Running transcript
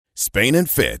Spain and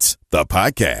Fitz, the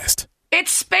podcast. It's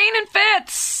Spain and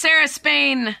Fitz. Sarah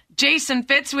Spain, Jason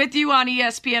Fitz with you on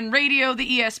ESPN Radio, the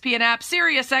ESPN app,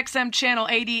 Sirius XM Channel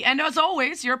 80. And as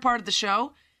always, you're a part of the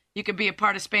show. You can be a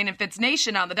part of Spain and Fitz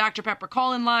Nation on the Dr. Pepper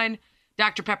call-in line,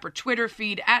 Dr. Pepper Twitter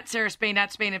feed, at Sarah Spain,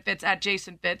 at Spain and Fitz, at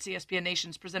Jason Fitz. ESPN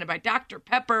Nation's presented by Dr.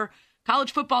 Pepper.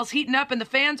 College football's heating up and the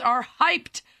fans are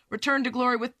hyped. Return to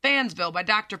glory with Fansville by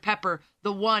Dr. Pepper,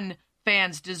 the one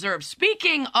fans deserve.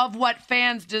 Speaking of what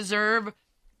fans deserve,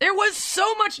 there was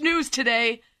so much news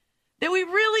today that we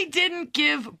really didn't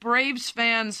give Braves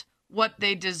fans what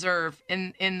they deserve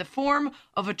in the form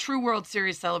of a true World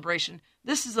Series celebration.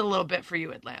 This is a little bit for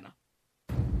you, Atlanta.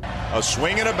 A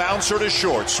swing and a bouncer to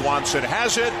short. Swanson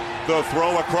has it. The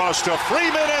throw across to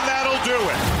Freeman, and that'll do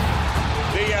it.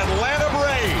 The Atlanta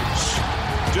Braves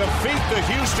defeat the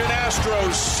Houston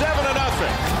Astros 7-0,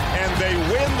 and they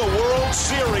win the World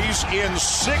Series in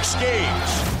 6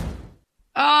 games.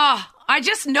 I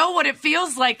just know what it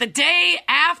feels like. The day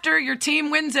after your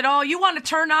team wins it all, you want to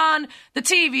turn on the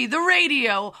TV, the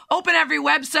radio, open every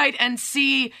website, and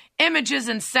see images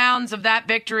and sounds of that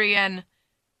victory, and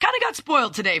kind of got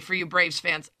spoiled today for you Braves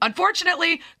fans.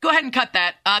 Unfortunately, go ahead and cut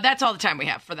that. That's all the time we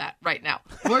have for that right now.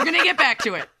 We're going to get back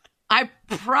to it. I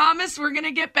promise we're going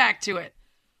to get back to it.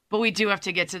 But we do have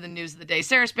to get to the news of the day.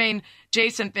 Sarah Spain,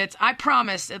 Jason Fitz. I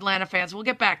promise, Atlanta fans, we'll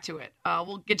get back to it.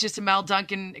 We'll get you some Mel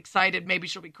Duncan excited. Maybe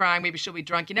she'll be crying. Maybe she'll be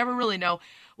drunk. You never really know.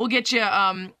 We'll get you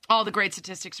all the great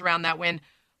statistics around that win.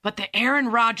 But the Aaron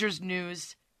Rodgers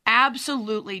news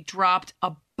absolutely dropped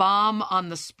a bomb on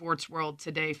the sports world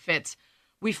today, Fitz.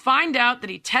 We find out that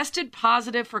he tested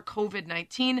positive for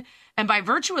COVID-19, and by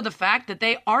virtue of the fact that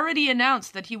they already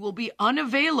announced that he will be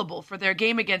unavailable for their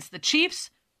game against the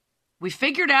Chiefs, we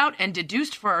figured out and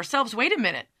deduced for ourselves, wait a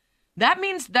minute, that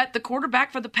means that the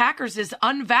quarterback for the Packers is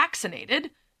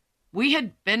unvaccinated. We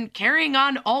had been carrying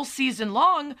on all season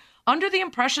long under the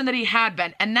impression that he had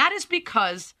been, and that is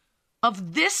because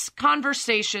of this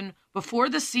conversation before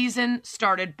the season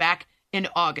started back in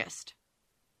August.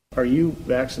 Are you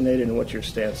vaccinated, and what's your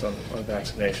stance on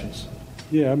vaccinations?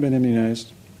 Yeah, I've been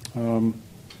immunized.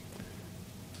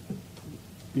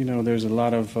 There's a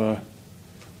lot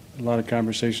of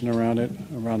conversation around it,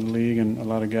 around the league, and a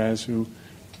lot of guys who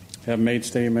have made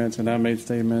statements, and I made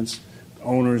statements,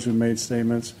 owners who made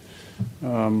statements.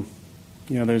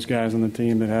 There's guys on the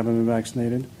team that haven't been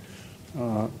vaccinated.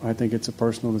 I think it's a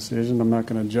personal decision. I'm not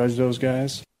going to judge those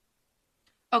guys.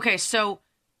 Okay, so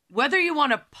whether you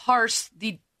want to parse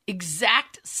the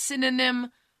exact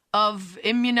synonym of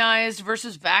immunized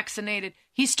versus vaccinated,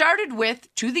 he started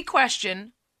with, to the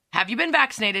question, have you been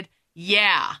vaccinated?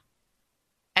 Yeah.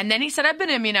 And then he said, I've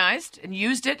been immunized, and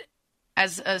used it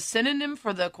as a synonym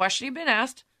for the question he'd been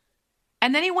asked.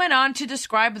 And then he went on to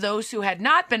describe those who had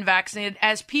not been vaccinated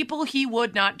as people he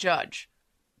would not judge.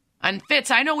 And Fitz,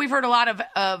 I know we've heard a lot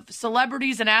of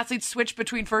celebrities and athletes switch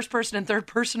between first person and third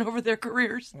person over their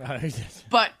careers.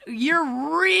 But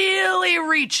you're really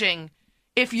reaching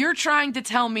if you're trying to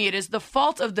tell me it is the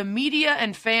fault of the media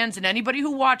and fans and anybody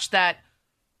who watched that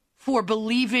for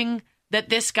believing that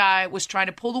this guy was trying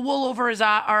to pull the wool over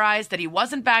our eyes, that he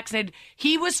wasn't vaccinated.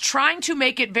 He was trying to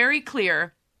make it very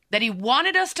clear that he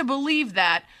wanted us to believe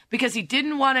that because he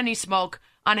didn't want any smoke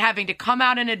on having to come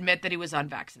out and admit that he was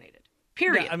unvaccinated.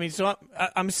 Period. Yeah, so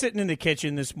I'm sitting in the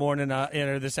kitchen this morning,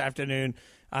 or this afternoon.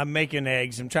 I'm making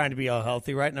eggs. I'm trying to be all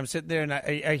healthy, right? And I'm sitting there, and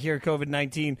I hear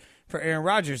COVID-19 for Aaron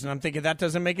Rodgers, and I'm thinking that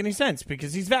doesn't make any sense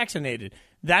because he's vaccinated.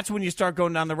 That's when you start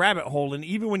going down the rabbit hole, and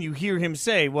even when you hear him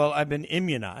say, well, I've been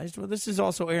immunized, well, this is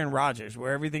also Aaron Rodgers,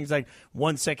 where everything's like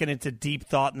 1 second into deep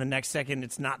thought, and the next second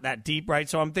it's not that deep, right?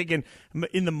 So I'm thinking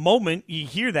in the moment you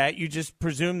hear that, you just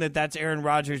presume that that's Aaron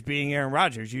Rodgers being Aaron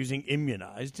Rodgers, using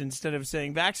immunized instead of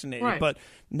saying vaccinated. Right. But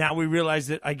now we realize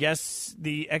that I guess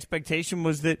the expectation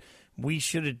was that we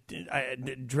should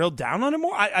have drilled down on it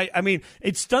more. I mean,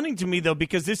 it's stunning to me, though,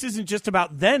 because this isn't just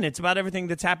about then. It's about everything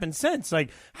that's happened since. Like,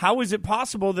 how is it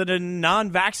possible that a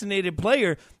non-vaccinated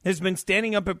player has been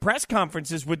standing up at press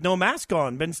conferences with no mask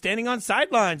on, been standing on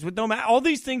sidelines with no mask, all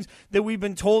these things that we've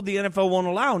been told the NFL won't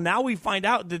allow? Now we find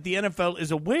out that the NFL is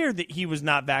aware that he was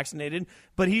not vaccinated,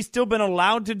 but he's still been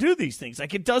allowed to do these things.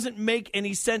 Like, it doesn't make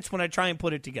any sense when I try and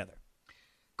put it together.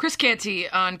 Chris Canty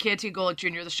on Canty Golick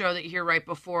Jr., the show that you hear right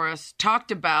before us, talked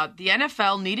about the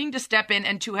NFL needing to step in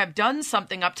and to have done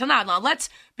something up till now. Now, let's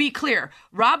be clear.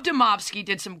 Rob Demovsky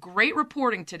did some great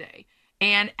reporting today.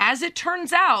 And as it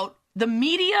turns out, the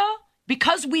media,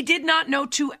 because we did not know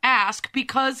to ask,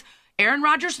 because Aaron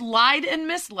Rodgers lied and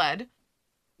misled,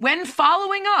 when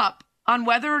following up on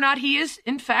whether or not he is,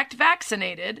 in fact,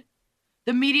 vaccinated,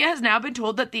 The media has now been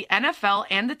told that the NFL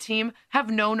and the team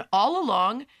have known all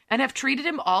along and have treated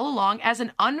him all along as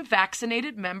an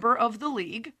unvaccinated member of the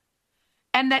league,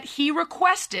 and that he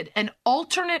requested an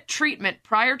alternate treatment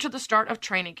prior to the start of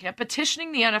training camp,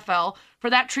 petitioning the NFL for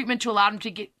that treatment to allow him to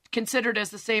get considered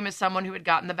as the same as someone who had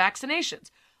gotten the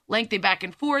vaccinations. Lengthy back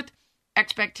and forth,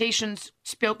 expectations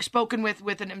spoken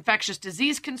with an infectious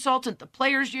disease consultant, the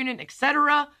players union,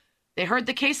 etc. They heard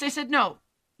the case. They said, no,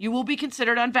 you will be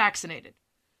considered unvaccinated.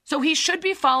 So he should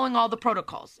be following all the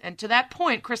protocols. And to that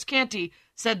point, Chris Canty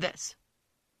said this.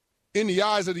 In the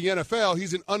eyes of the NFL,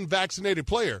 he's an unvaccinated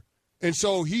player. And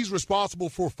so he's responsible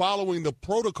for following the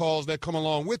protocols that come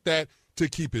along with that to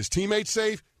keep his teammates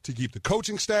safe, to keep the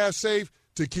coaching staff safe,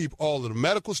 to keep all of the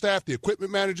medical staff, the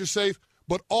equipment managers safe,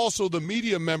 but also the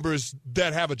media members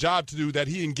that have a job to do that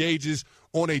he engages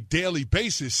on a daily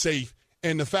basis safe.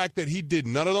 And the fact that he did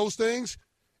none of those things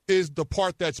is the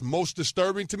part that's most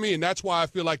disturbing to me. And that's why I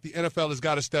feel like the NFL has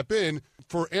got to step in.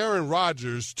 For Aaron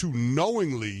Rodgers to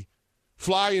knowingly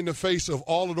fly in the face of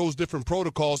all of those different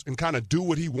protocols and kind of do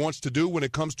what he wants to do when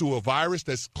it comes to a virus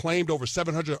that's claimed over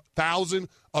 700,000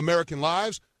 American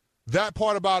lives, that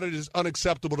part about it is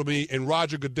unacceptable to me, and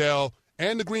Roger Goodell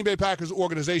and the Green Bay Packers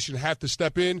organization have to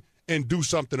step in and do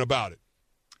something about it.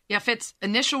 Yeah, Fitz,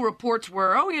 initial reports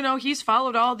were, he's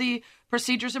followed all the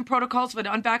procedures and protocols of an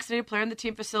unvaccinated player in the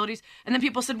team facilities. And then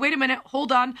people said, wait a minute,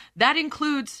 hold on. That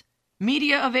includes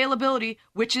media availability,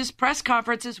 which is press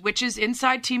conferences, which is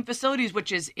inside team facilities,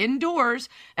 which is indoors,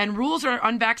 and rules are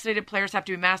unvaccinated players have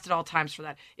to be masked at all times for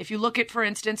that. If you look at, for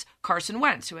instance, Carson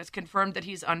Wentz, who has confirmed that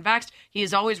he's unvaxxed, he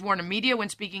has always worn a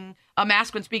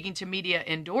mask when speaking to media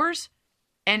indoors.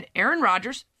 And Aaron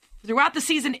Rodgers, throughout the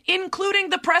season, including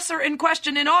the presser in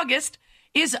question in August,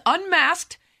 is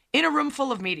unmasked in a room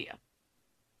full of media.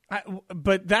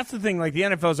 But that's the thing. Like, the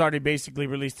NFL's already basically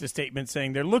released a statement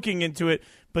saying they're looking into it,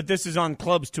 but this is on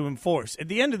clubs to enforce. At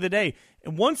the end of the day,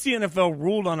 once the NFL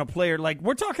ruled on a player, like,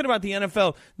 we're talking about the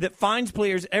NFL that fines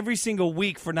players every single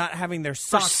week for not having their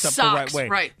socks up the right way.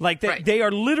 Right. Like, they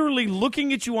are literally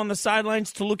looking at you on the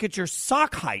sidelines to look at your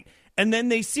sock height. And then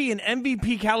they see an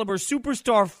MVP caliber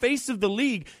superstar face of the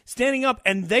league standing up,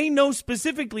 and they know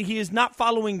specifically he is not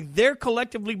following their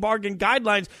collectively bargained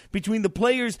guidelines between the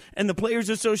players and the Players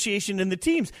Association and the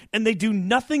teams, and they do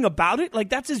nothing about it. Like,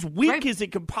 that's as weak as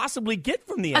it could possibly get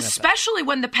from the NFL. Especially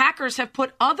when the Packers have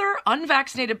put other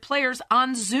unvaccinated players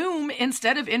on Zoom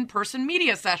instead of in-person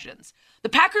media sessions. The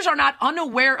Packers are not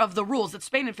unaware of the rules. It's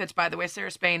Spain and Fitz, by the way.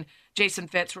 Sarah Spain, Jason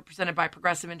Fitz, represented by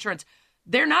Progressive Insurance.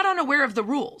 They're not unaware of the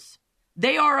rules.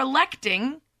 They are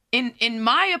electing, in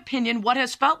my opinion, what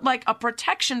has felt like a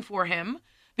protection for him,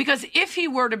 because if he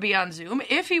were to be on Zoom,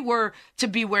 if he were to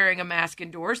be wearing a mask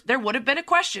indoors, there would have been a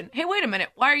question. Hey, wait a minute.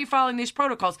 Why are you following these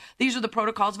protocols? These are the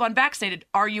protocols of unvaccinated.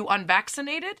 Are you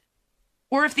unvaccinated?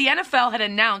 Or if the NFL had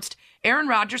announced Aaron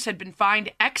Rodgers had been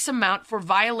fined X amount for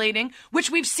violating,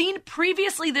 which we've seen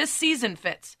previously this season,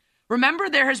 Fitz. Remember,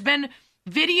 there has been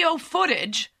video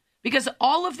footage because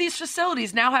all of these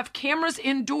facilities now have cameras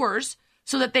indoors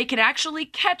so that they can actually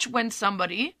catch when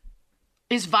somebody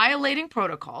is violating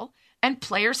protocol, and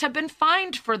players have been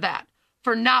fined for that,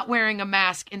 for not wearing a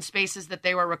mask in spaces that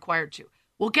they were required to.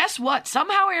 Well, guess what?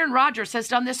 Somehow Aaron Rodgers has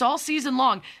done this all season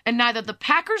long, and neither the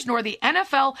Packers nor the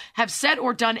NFL have said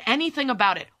or done anything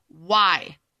about it.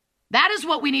 Why? That is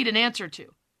what we need an answer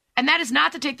to. And that is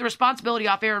not to take the responsibility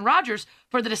off Aaron Rodgers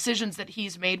for the decisions that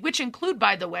he's made, which include,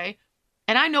 by the way,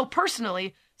 and I know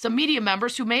personally some media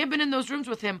members who may have been in those rooms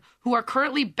with him who are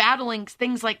currently battling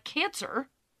things like cancer,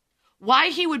 why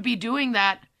he would be doing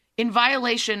that in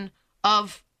violation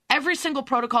of every single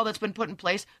protocol that's been put in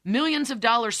place, millions of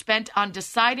dollars spent on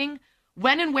deciding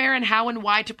when and where and how and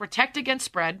why to protect against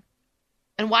spread,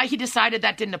 and why he decided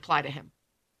that didn't apply to him.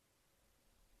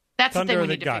 That's the thing we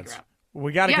need to figure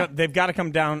out. They've got to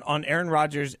come down on Aaron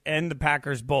Rodgers and the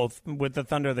Packers both with the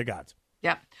thunder of the gods.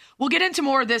 Yeah. We'll get into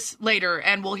more of this later,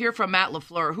 and we'll hear from Matt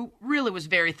LaFleur, who really was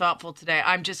very thoughtful today.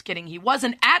 I'm just kidding. He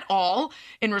wasn't at all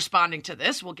in responding to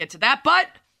this. We'll get to that. But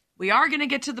we are going to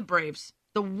get to the Braves,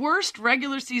 the worst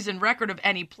regular season record of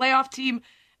any playoff team,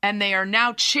 and they are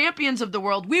now champions of the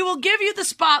world. We will give you the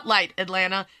spotlight,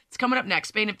 Atlanta. It's coming up next.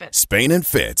 Spain and Fitz. Spain and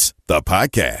Fitz, the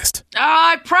podcast.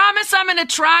 I promise I'm going to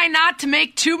try not to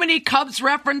make too many Cubs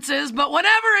references, but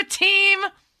whenever a team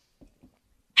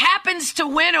happens to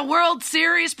win a World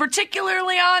Series,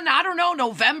 particularly on,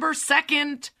 November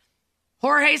 2nd,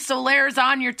 Jorge Soler's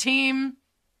on your team,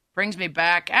 brings me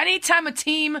back. Anytime a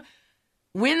team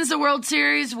wins the World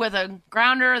Series with a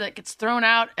grounder that gets thrown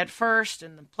out at first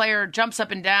and the player jumps up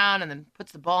and down and then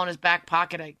puts the ball in his back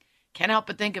pocket, I can't help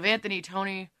but think of Anthony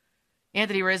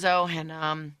Rizzo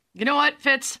and You know what,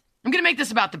 Fitz? I'm going to make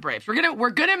this about the Braves.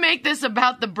 We're gonna make this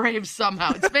about the Braves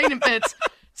somehow. It's Spain and Fitz.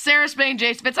 Sarah Spain,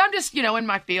 Jason Fitz. I'm just, in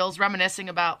my feels, reminiscing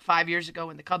about 5 years ago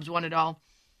when the Cubs won it all.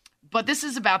 But this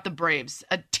is about the Braves,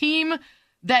 a team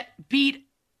that beat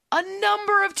a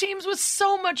number of teams with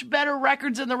so much better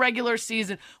records in the regular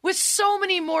season, with so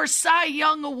many more Cy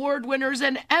Young Award winners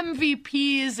and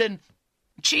MVPs and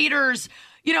cheaters,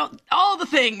 all the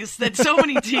things that so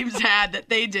many teams had that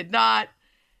they did not.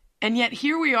 And yet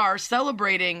here we are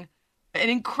celebrating an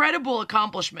incredible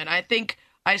accomplishment. I think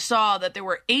I saw that there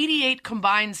were 88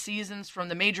 combined seasons from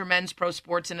the major men's pro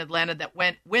sports in Atlanta that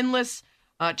went winless,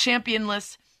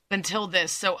 championless until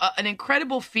this. So an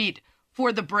incredible feat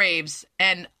for the Braves.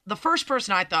 And the first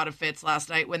person I thought of, Fitz, last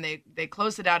night when they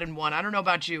closed it out and won, I don't know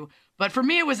about you, but for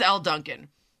me it was Elle Duncan,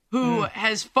 who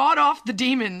has fought off the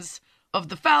demons of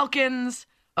the Falcons,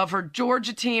 of her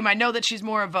Georgia team. I know that she's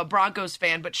more of a Broncos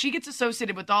fan, but she gets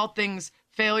associated with all things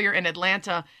failure in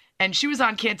Atlanta. And she was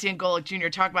on Canty and Golick Jr.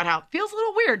 talking about how it feels a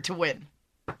little weird to win.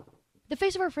 The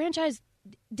face of our franchise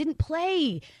didn't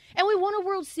play, and we won a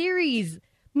World Series.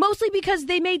 Mostly because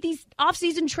they made these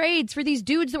off-season trades for these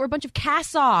dudes that were a bunch of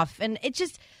casts-off. And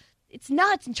it's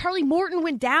nuts. And Charlie Morton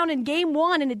went down in game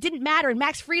 1, and it didn't matter. And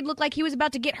Max Fried looked like he was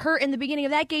about to get hurt in the beginning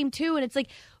of that game, too. And it's like,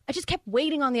 I just kept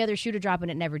waiting on the other shoe to drop, and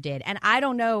it never did. And I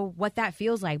don't know what that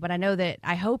feels like, but I know that,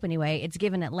 I hope anyway, it's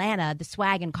given Atlanta the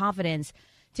swag and confidence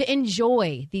to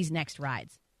enjoy these next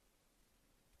rides.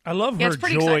 I love her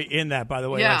joy in that, by the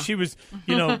way. Yeah. Like she was,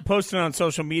 posting on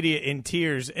social media in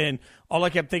tears, and all I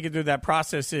kept thinking through that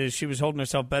process is she was holding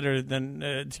herself better than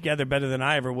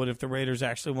I ever would if the Raiders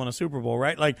actually won a Super Bowl,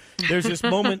 right? Like there's this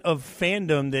moment of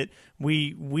fandom that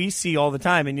we see all the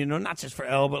time, and not just for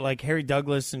Elle, but like Harry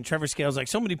Douglas and Trevor Scales, like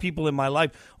so many people in my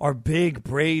life are big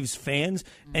Braves fans,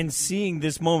 and seeing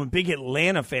this moment, big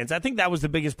Atlanta fans. I think that was the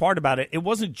biggest part about it. It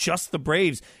wasn't just the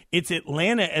Braves; it's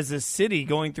Atlanta as a city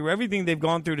going through everything they've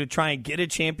gone through to try and get a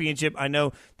championship. I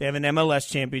know they have an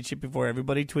MLS championship before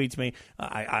everybody tweets me.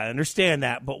 I understand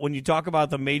that, but when you talk about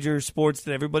the major sports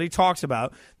that everybody talks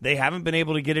about, they haven't been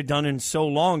able to get it done in so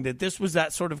long that this was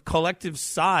that sort of collective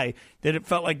sigh that it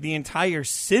felt like the entire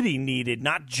city needed,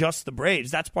 not just the Braves.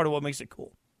 That's part of what makes it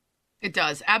cool. It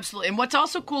does, absolutely. And what's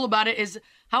also cool about it is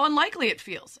how unlikely it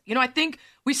feels. I think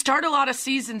we start a lot of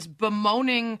seasons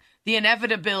bemoaning the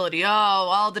inevitability. Oh,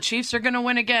 well, the Chiefs are going to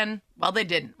win again. Well, they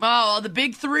didn't. Oh, the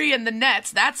big three and the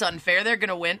Nets, that's unfair. They're going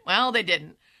to win. Well, they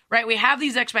didn't. Right? We have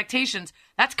these expectations.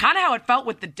 That's kind of how it felt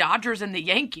with the Dodgers and the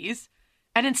Yankees.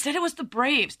 And instead it was the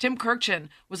Braves. Tim Kirkchin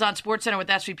was on SportsCenter with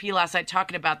SVP last night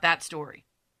talking about that story.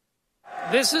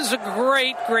 This is a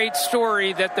great, great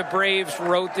story that the Braves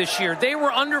wrote this year. They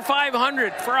were under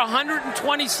 500 for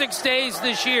 126 days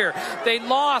this year. They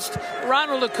lost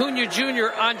Ronald Acuna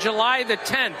Jr. on July the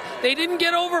 10th. They didn't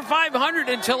get over 500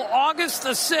 until August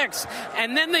the 6th.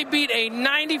 And then they beat a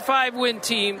 95-win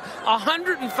team, a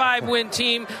 105-win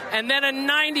team, and then a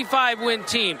 95-win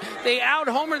team. They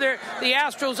out-homered the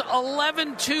Astros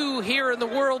 11-2 here in the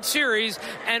World Series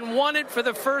and won it for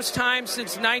the first time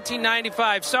since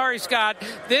 1995. Sorry, Scott.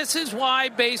 This is why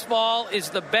baseball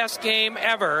is the best game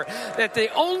ever. That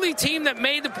the only team that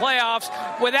made the playoffs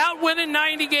without winning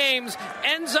 90 games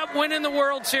ends up winning the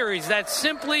World Series. That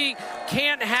simply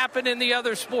can't happen in the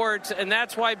other sports, and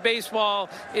that's why baseball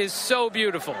is so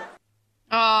beautiful.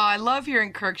 Oh, I love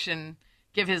hearing Kirkchin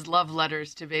give his love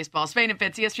letters to baseball. Spain and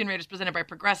Fitz, ESPN Raiders presented by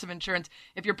Progressive Insurance.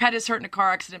 If your pet is hurt in a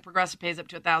car accident, Progressive pays up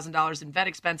to $1,000 in vet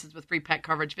expenses with free pet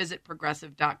coverage. Visit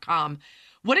Progressive.com.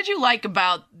 What did you like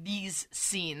about these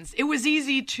scenes? It was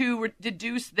easy to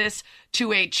deduce this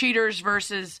to a cheaters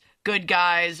versus good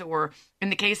guys, or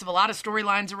in the case of a lot of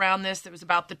storylines around this, that was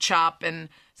about the chop and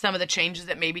some of the changes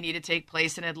that maybe need to take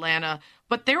place in Atlanta.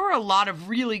 But there were a lot of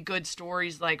really good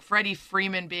stories, like Freddie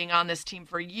Freeman being on this team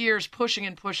for years, pushing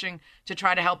and pushing to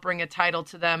try to help bring a title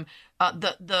to them.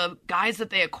 The guys that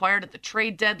they acquired at the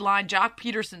trade deadline, Jock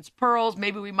Peterson's pearls,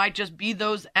 maybe we might just be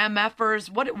those MFers.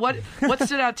 What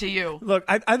stood out to you? Look,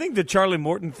 I think the Charlie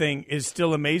Morton thing is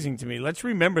still amazing to me. Let's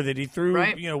remember that he threw,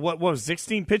 what was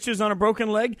 16 pitches on a broken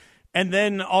leg? And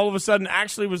then all of a sudden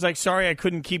actually was like, sorry, I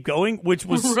couldn't keep going, which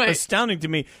was astounding to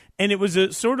me. And it was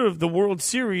a sort of the World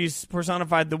Series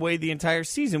personified the way the entire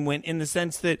season went, in the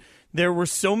sense that there were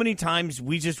so many times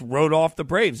we just wrote off the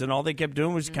Braves, and all they kept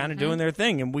doing was kind of doing their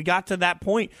thing. And we got to that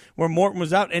point where Morton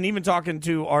was out, and even talking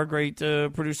to our great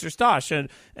producer Stosh, and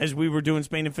as we were doing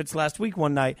Spain and Fitz last week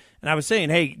one night, and I was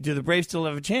saying, hey, do the Braves still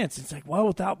have a chance? It's like, well,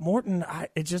 without Morton,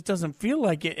 it just doesn't feel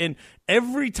like it. And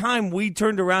every time we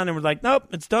turned around and were like, nope,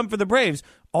 it's done for the Braves,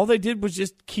 all they did was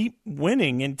just keep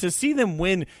winning. And to see them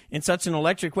win in such an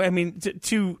electric way, I mean,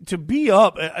 to be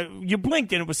up, you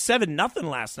blinked and it was 7-0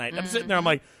 last night. I'm sitting there, I'm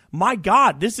like, my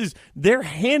God, they're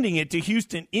handing it to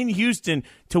Houston in Houston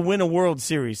to win a World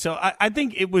Series. So I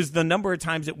think it was the number of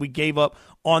times that we gave up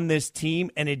on this team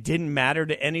and it didn't matter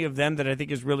to any of them that I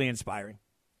think is really inspiring.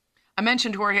 I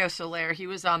mentioned Jorge Soler. He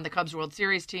was on the Cubs World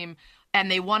Series team, and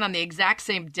they won on the exact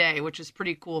same day, which is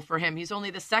pretty cool for him. He's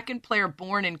only the second player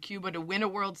born in Cuba to win a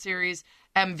World Series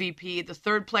MVP, the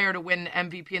third player to win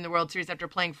MVP in the World Series after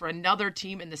playing for another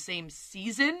team in the same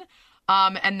season.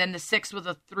 And then the sixth with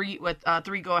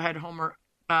three go-ahead home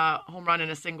run in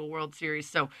a single World Series.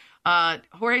 So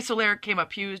Jorge Soler came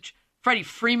up huge. Freddie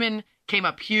Freeman came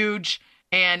up huge.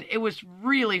 And it was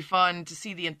really fun to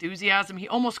see the enthusiasm. He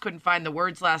almost couldn't find the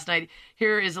words last night.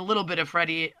 Here is a little bit of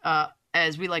Freddie,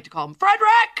 as we like to call him,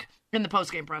 Frederick, in the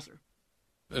postgame presser.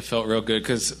 It felt real good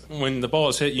because when the ball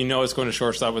is hit, you know it's going to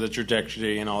shortstop with a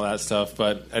trajectory and all that stuff.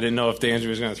 But I didn't know if Dansby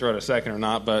was going to throw it a second or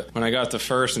not. But when I got to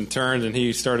first and turned and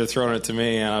he started throwing it to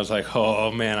me, and I was like,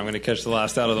 oh man, I'm going to catch the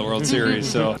last out of the World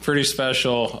Series. So pretty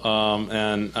special.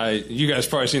 And you guys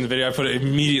probably seen the video. I put it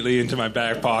immediately into my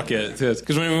back pocket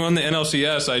because when we won the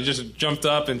NLCS, I just jumped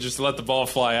up and just let the ball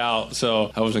fly out.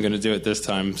 So I wasn't going to do it this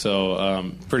time.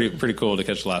 So pretty cool to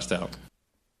catch the last out.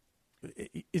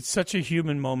 It's such a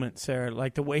human moment, Sarah.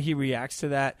 Like the way he reacts to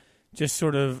that, just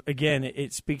sort of, again,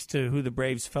 it speaks to who the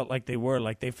Braves felt like they were.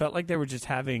 Like they felt like they were just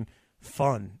having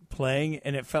fun playing,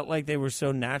 and it felt like they were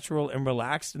so natural and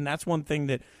relaxed. And that's one thing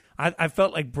that I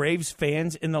felt like Braves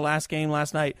fans in the last game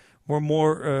last night were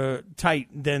more tight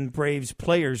than Braves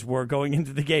players were going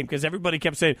into the game because everybody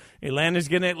kept saying, Atlanta's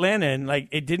going to Atlanta. And like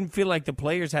it didn't feel like the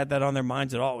players had that on their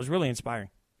minds at all. It was really inspiring.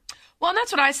 Well, and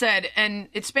that's what I said, and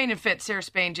it's Spain and Fitz, Sarah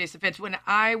Spain, Jason Fitz, when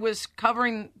I was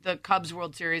covering the Cubs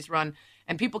World Series run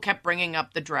and people kept bringing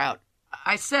up the drought.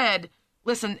 I said,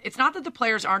 listen, it's not that the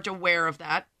players aren't aware of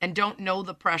that and don't know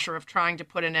the pressure of trying to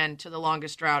put an end to the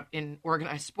longest drought in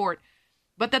organized sport,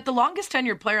 but that the longest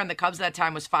tenured player on the Cubs at that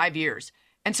time was 5 years.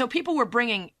 And so people were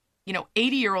bringing,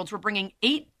 80-year-olds were bringing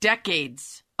 8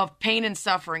 decades of pain and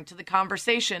suffering to the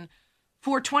conversation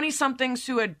for 20-somethings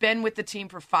who had been with the team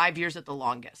for 5 years at the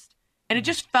longest. And it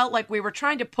just felt like we were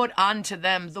trying to put onto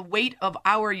them the weight of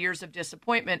our years of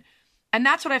disappointment. And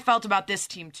that's what I felt about this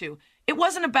team, too. It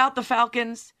wasn't about the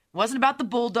Falcons. It wasn't about the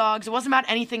Bulldogs. It wasn't about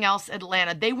anything else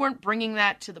Atlanta. They weren't bringing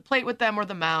that to the plate with them or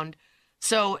the mound.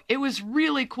 So it was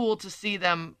really cool to see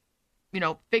them,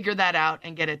 figure that out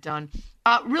and get it done.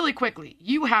 Really quickly,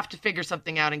 you have to figure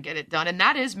something out and get it done. And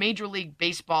that is Major League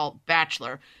Baseball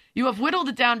Bachelor. You have whittled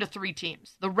it down to 3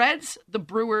 teams. The Reds, the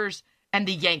Brewers, and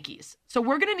the Yankees. So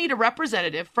we're going to need a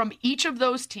representative from each of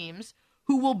those teams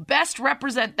who will best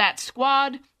represent that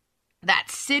squad, that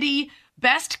city,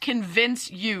 best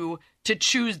convince you to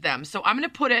choose them. So I'm going to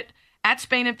put it at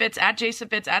Spain and Fitz, at Jason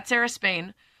Fitz, at Sarah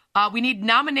Spain. We need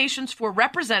nominations for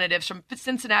representatives from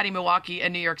Cincinnati, Milwaukee,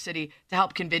 and New York City to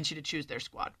help convince you to choose their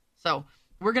squad. So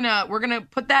we're gonna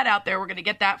put that out there. We're gonna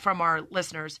get that from our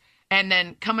listeners. And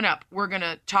then coming up, we're going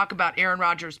to talk about Aaron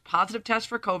Rodgers' positive test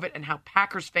for COVID and how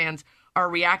Packers fans are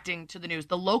reacting to the news.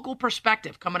 The local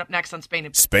perspective coming up next on Spain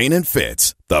and Fitz. Spain and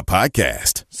Fitz, the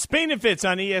podcast. Spain and Fitz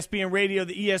on ESPN Radio,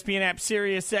 the ESPN app,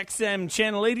 Sirius XM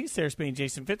Channel 80. Sarah Spain,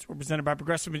 Jason Fitz. We're presented by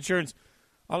Progressive Insurance.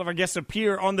 All of our guests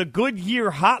appear on the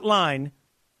Goodyear Hotline.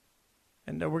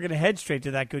 And we're going to head straight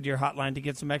to that Goodyear Hotline to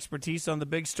get some expertise on the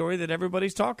big story that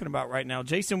everybody's talking about right now.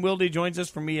 Jason Wilde joins us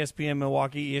from ESPN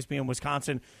Milwaukee, ESPN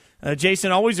Wisconsin.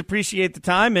 Jason, always appreciate the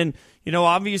time. And,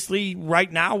 obviously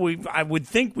right now I would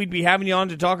think we'd be having you on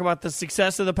to talk about the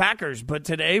success of the Packers. But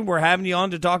today we're having you on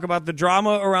to talk about the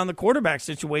drama around the quarterback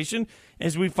situation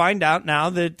as we find out now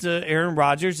that Aaron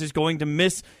Rodgers is going to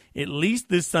miss at least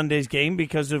this Sunday's game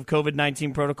because of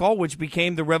COVID-19 protocol, which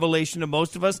became the revelation to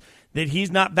most of us that he's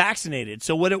not vaccinated.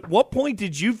 So at what point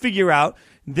did you figure out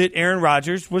that Aaron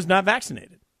Rodgers was not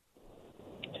vaccinated?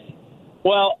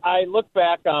 Well, I look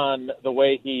back on the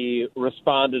way he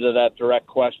responded to that direct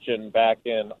question back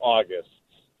in August,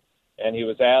 and he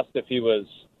was asked if he was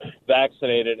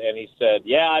vaccinated, and he said,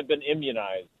 yeah, I've been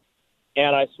immunized.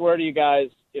 And I swear to you guys,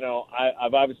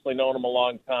 I've obviously known him a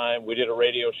long time. We did a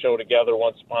radio show together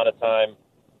once upon a time.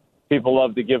 People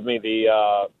love to give me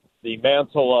the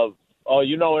mantle of,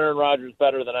 Aaron Rodgers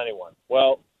better than anyone.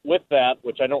 Well, with that,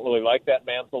 which I don't really like that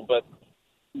mantle, but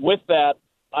with that,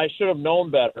 I should have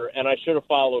known better, and I should have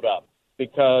followed up,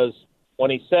 because when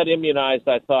he said immunized,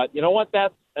 I thought, you know what,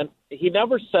 and he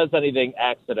never says anything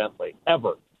accidentally,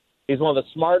 ever. He's one of the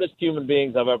smartest human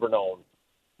beings I've ever known.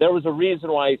 There was a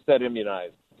reason why he said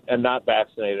immunized and not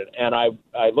vaccinated, and I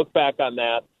look back on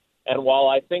that, And while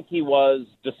I think he was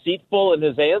deceitful in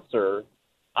his answer,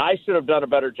 I should have done a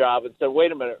better job and said,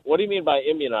 wait a minute, what do you mean by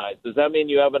immunized? Does that mean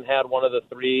you haven't had one of the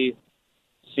 3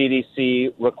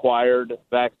 CDC-required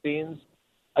vaccines?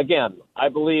 Again, I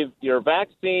believe your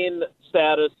vaccine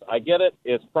status, I get it,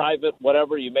 it's private,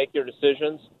 whatever, you make your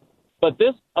decisions. But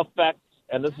this affects,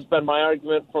 and this has been my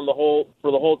argument for the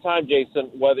whole time,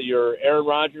 Jason, whether you're Aaron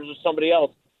Rodgers or somebody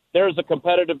else, there is a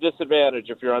competitive disadvantage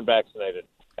if you're unvaccinated.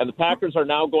 And the Packers are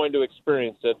now going to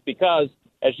experience it because,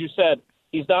 as you said,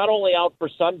 he's not only out for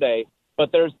Sunday,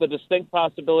 but there's the distinct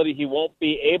possibility he won't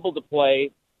be able to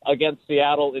play against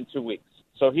Seattle in 2 weeks.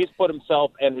 So he's put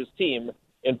himself and his team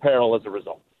in peril as a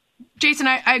result. Jason,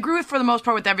 I agree with, for the most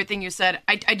part, with everything you said.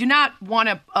 I do not want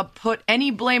to put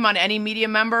any blame on any media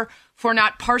member for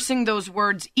not parsing those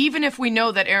words, even if we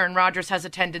know that Aaron Rodgers has a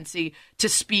tendency to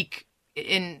speak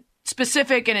in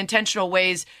specific and intentional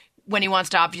ways when he wants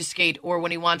to obfuscate or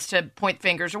when he wants to point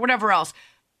fingers or whatever else.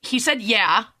 He said,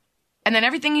 yeah, and then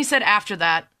everything he said after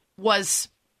that was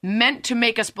meant to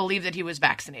make us believe that he was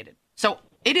vaccinated. So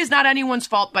it is not anyone's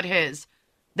fault but his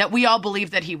that we all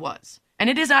believe that he was. And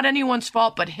it is not anyone's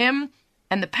fault but him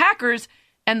and the Packers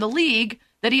and the league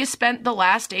that he has spent the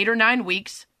last 8 or 9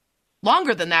 weeks,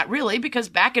 longer than that really, because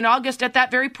back in August at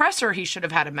that very presser, he should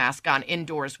have had a mask on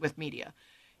indoors with media.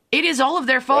 It is all of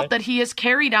their fault that he has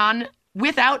carried on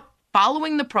without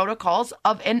following the protocols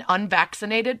of an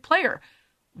unvaccinated player.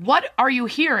 What are you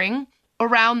hearing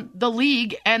around the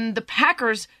league and the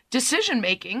Packers'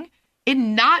 decision-making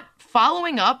in not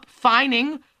following up,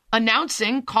 fining,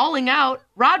 announcing, calling out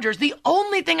Rodgers? The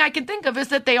only thing I can think of is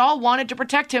that they all wanted to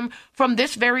protect him from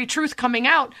this very truth coming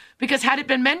out, because had it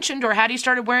been mentioned or had he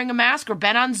started wearing a mask or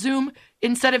been on Zoom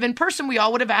instead of in person, we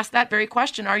all would have asked that very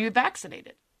question, are you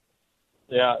vaccinated?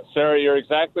 Yeah, Sarah, you're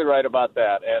exactly right about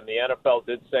that. And the NFL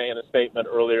did say in a statement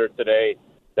earlier today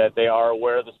that they are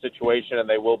aware of the situation and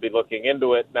they will be looking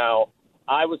into it. Now,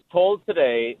 I was told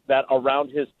today that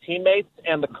around his teammates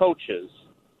and the coaches,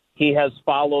 he has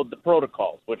followed the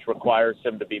protocols, which requires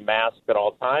him to be masked at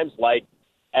all times, like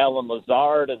Allen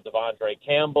Lazard and Devondre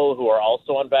Campbell, who are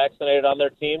also unvaccinated on their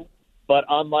team. But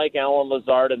unlike Allen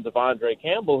Lazard and Devondre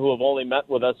Campbell, who have only met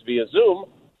with us via Zoom,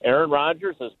 Aaron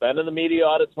Rodgers has been in the media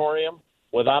auditorium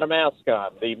without a mask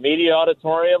on. The media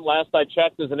auditorium, last I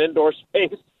checked, is an indoor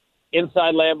space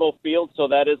inside Lambeau Field, so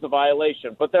that is a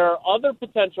violation. But there are other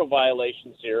potential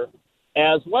violations here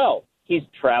as well. He's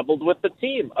traveled with the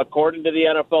team. According to the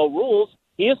NFL rules,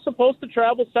 he is supposed to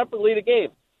travel separately to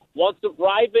games. Once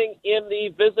arriving in the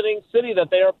visiting city that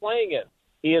they are playing in,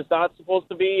 he is not supposed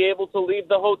to be able to leave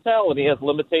the hotel, and he has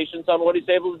limitations on what he's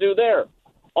able to do there.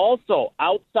 Also,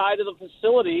 outside of the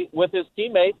facility with his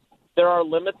teammates, there are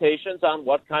limitations on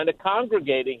what kind of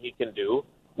congregating he can do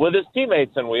with his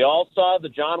teammates. And we all saw the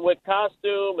John Wick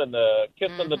costume and the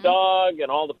kissing the dog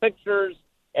and all the pictures.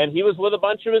 And he was with a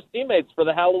bunch of his teammates for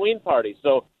the Halloween party.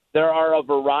 So there are a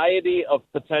variety of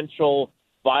potential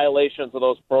violations of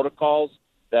those protocols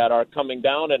that are coming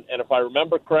down. And if I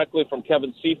remember correctly from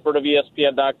Kevin Seifert of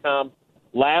ESPN.com,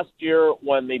 last year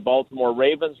when the Baltimore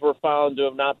Ravens were found to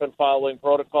have not been following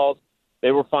protocols, they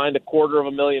were fined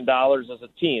 $250,000 as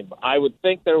a team. I would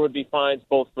think there would be fines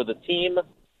both for the team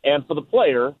and for the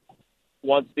player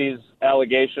once these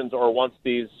allegations or once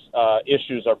these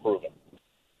issues are proven.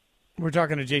 We're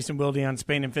talking to Jason Wilde on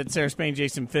Spain and Fitz, Sarah Spain,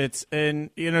 Jason Fitz.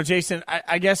 And, Jason,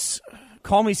 I guess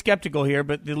call me skeptical here,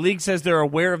 but the league says they're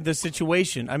aware of the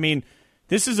situation. I mean,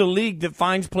 this is a league that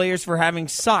fines players for having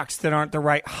socks that aren't the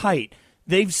right height.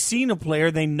 They've seen a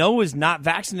player they know is not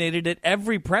vaccinated at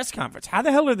every press conference. How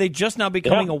the hell are they just now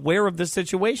becoming aware of this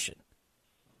situation?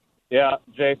 Yeah,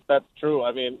 Jace, that's true.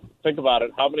 I mean, think about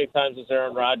it. How many times has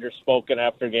Aaron Rodgers spoken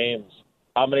after games?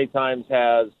 How many times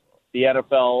has the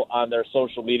NFL on their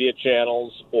social media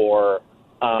channels or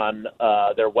on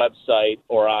their website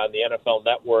or on the NFL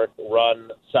Network run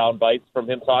sound bites from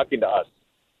him talking to us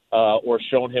or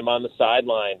shown him on the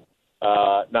sideline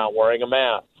not wearing a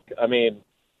mask? I mean,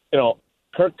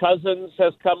 Kirk Cousins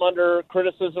has come under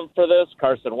criticism for this.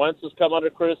 Carson Wentz has come under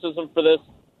criticism for this.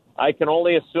 I can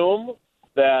only assume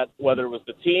that whether it was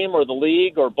the team or the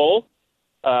league or both,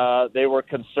 they were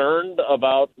concerned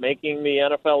about making the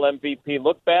NFL MVP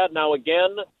look bad. Now,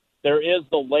 again, there is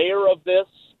the layer of this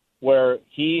where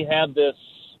he had this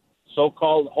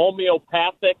so-called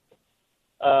homeopathic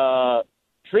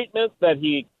treatment that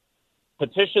he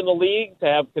petitioned the league to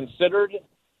have considered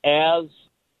as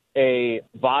a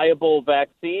viable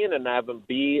vaccine and have him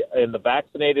be in the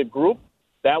vaccinated group.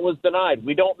 That was denied.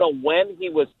 We don't know when he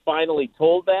was finally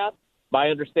told that. My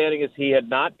understanding is he had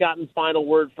not gotten final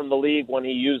word from the league when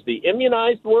he used the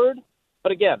immunized word.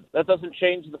 But again, that doesn't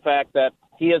change the fact that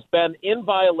he has been in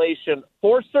violation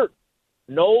for certain.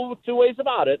 No two ways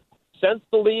about it. Since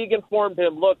the league informed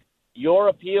him, look, your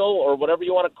appeal or whatever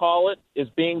you want to call it is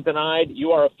being denied.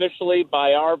 You are officially,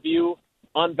 by our view,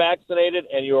 unvaccinated,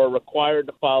 and you are required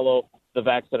to follow the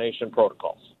vaccination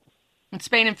protocols. It's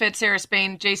Spain and Fitz, Sarah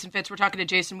Spain, Jason Fitz. We're talking to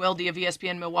Jason Wilde of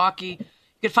ESPN Milwaukee. You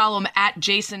can follow him at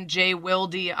Jason J.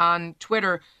 Wilde on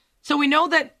Twitter. So we know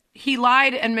that he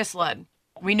lied and misled.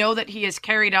 We know that he has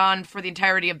carried on for the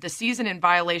entirety of the season in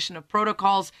violation of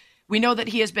protocols. We know that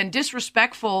he has been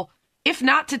disrespectful, if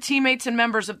not to teammates and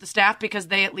members of the staff, because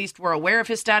they at least were aware of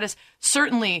his status,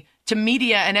 certainly to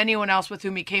media and anyone else with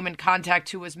whom he came in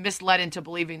contact who was misled into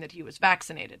believing that he was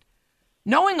vaccinated.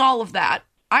 Knowing all of that,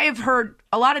 I have heard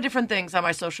a lot of different things on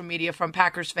my social media from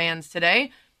Packers fans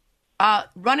today,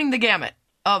 running the gamut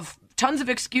of tons of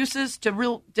excuses to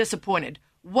real disappointed.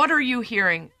 What are you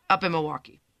hearing up in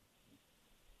Milwaukee?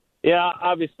 Yeah,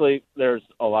 obviously there's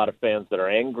a lot of fans that are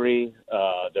angry.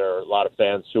 There are a lot of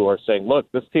fans who are saying,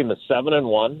 look, this team is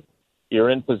 7-1.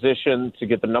 You're in position to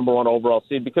get the number 1 overall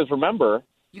seed because remember,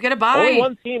 you get a bye. Only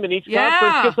one team in each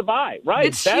conference gets a bye, right?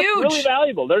 That's huge. Really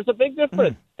valuable. There's a big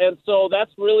difference. And so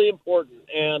that's really important.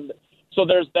 And so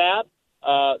there's that.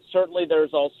 Certainly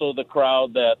there's also the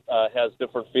crowd that has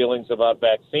different feelings about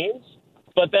vaccines.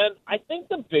 But then I think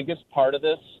the biggest part of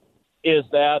this is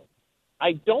that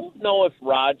I don't know if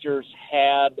Rodgers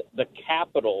had the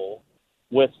capital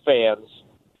with fans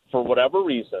for whatever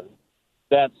reason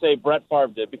that, say, Brett Favre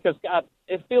did. Because, God,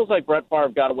 it feels like Brett Favre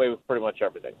got away with pretty much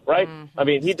everything, right? Mm-hmm. I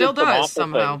mean, he still did some awful does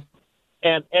somehow.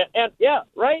 things. And yeah,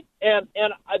 right? And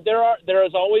there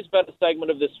has always been a segment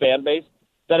of this fan base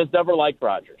that has never liked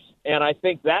Rodgers. And I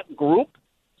think that group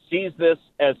sees this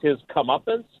as his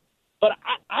comeuppance. But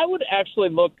I would actually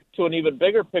look to an even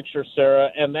bigger picture, Sarah,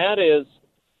 and that is,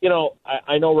 you know,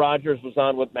 I know Rodgers was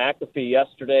on with McAfee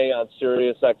yesterday on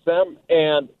Sirius XM,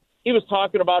 and he was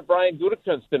talking about Brian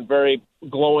Gutekunst in very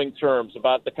glowing terms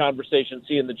about the conversations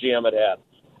he and the GM had had.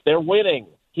 They're winning.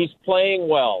 He's playing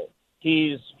well.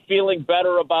 He's feeling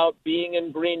better about being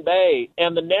in Green Bay.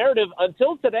 And the narrative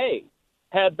until today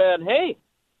had been, hey,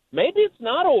 maybe it's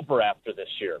not over after this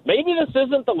year. Maybe this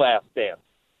isn't the last dance.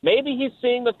 Maybe he's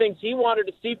seeing the things he wanted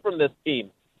to see from this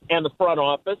team and the front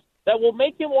office that will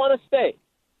make him want to stay.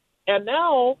 And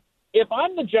now, if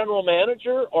I'm the general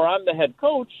manager or I'm the head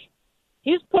coach,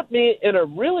 he's put me in a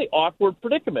really awkward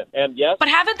predicament. And yes, but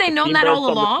haven't they known that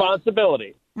all along?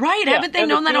 Responsibility, right? Yeah. Haven't they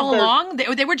known that all along?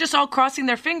 They were just all crossing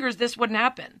their fingers this wouldn't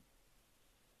happen.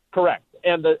 Correct.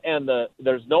 And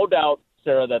there's no doubt,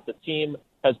 Sarah, that the team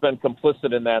has been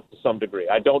complicit in that to some degree.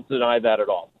 I don't deny that at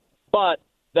all. But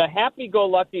the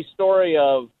happy-go-lucky story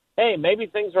of, hey, maybe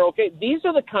things are okay. These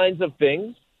are the kinds of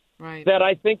things that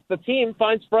I think the team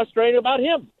finds frustrating about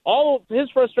him. All of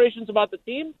his frustrations about the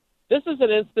team, this is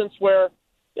an instance where,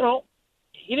 you know,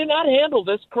 he did not handle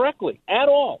this correctly at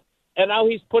all. And now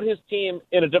he's put his team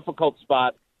in a difficult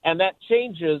spot, and that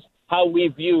changes how we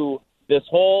view this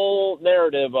whole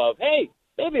narrative of, hey,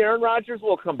 maybe Aaron Rodgers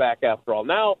will come back after all.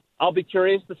 Now, I'll be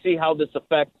curious to see how this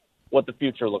affects what the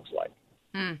future looks like.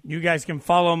 You guys can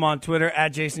follow him on Twitter at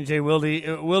Jason J.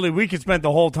 Wilde. Wilde, we could spend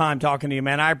the whole time talking to you,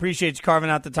 man. I appreciate you carving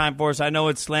out the time for us. I know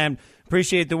it's slammed.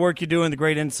 Appreciate the work you're doing, the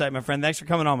great insight, my friend. Thanks for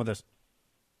coming on with us.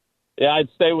 Yeah, I'd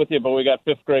stay with you, but we got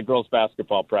 5th grade girls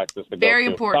basketball practice to go Very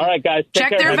to. important. All right, guys.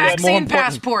 Check their vaccine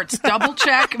passports. Double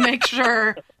check. Make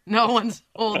sure no one's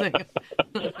holding.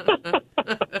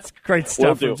 That's great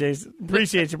stuff from Jason.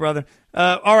 Appreciate you, brother.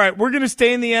 All right, we're going to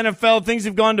stay in the NFL. Things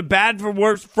have gone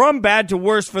from bad to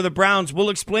worse for the Browns. We'll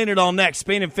explain it all next.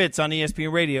 Spain and Fitz on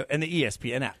ESPN Radio and the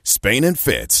ESPN app. Spain and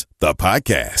Fitz, the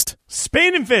podcast.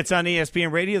 Spain and Fitz on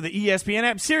ESPN Radio, the ESPN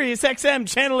app, Sirius XM,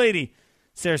 Channel 80.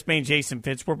 Sarah Spain, Jason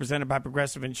Fitz. We're presented by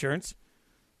Progressive Insurance.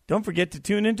 Don't forget to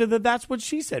tune into the That's What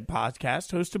She Said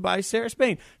podcast, hosted by Sarah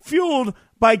Spain, fueled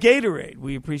by Gatorade.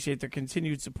 We appreciate their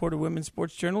continued support of women's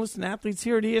sports journalists and athletes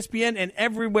here at ESPN and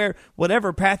everywhere.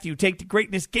 Whatever path you take to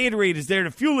greatness, Gatorade is there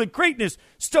to fuel it. Greatness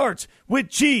starts with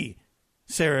G.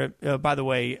 Sarah, by the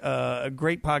way, a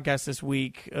great podcast this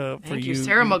week for Thank you,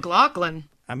 Sarah McLaughlin.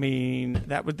 I mean,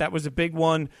 that was a big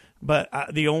one. But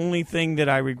the only thing that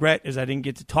I regret is I didn't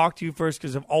get to talk to you first,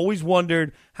 because I've always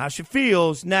wondered how she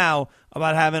feels now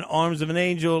about having Arms of an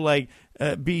Angel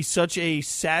be such a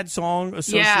sad song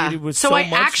associated with so much.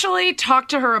 So I actually talked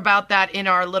to her about that in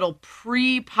our little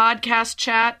pre-podcast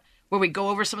chat where we go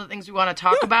over some of the things we want to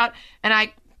talk about. And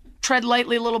I tread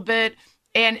lightly a little bit.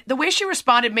 And the way she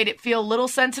responded made it feel a little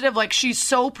sensitive. Like she's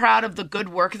so proud of the good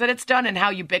work that it's done and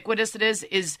how ubiquitous it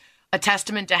is a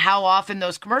testament to how often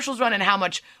those commercials run and how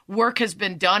much work has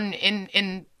been done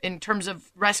in terms of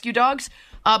rescue dogs.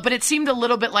 But it seemed a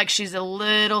little bit like she's a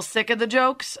little sick of the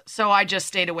jokes, so I just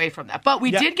stayed away from that. But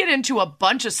we did get into a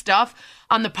bunch of stuff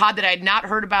on the pod that I had not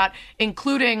heard about,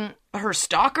 including her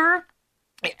stalker.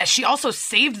 She also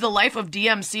saved the life of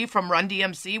DMC from Run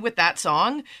DMC with that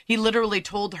song. He literally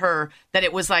told her that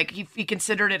it was like he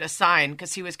considered it a sign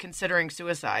because he was considering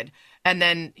suicide. And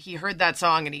then he heard that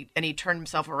song and he turned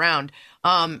himself around.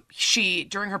 She,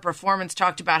 during her performance,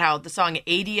 talked about how the song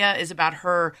Adia is about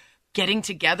her getting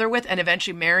together with and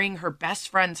eventually marrying her best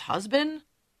friend's husband.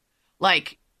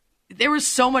 Like, there was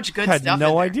so much good stuff. I had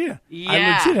no idea. Yeah.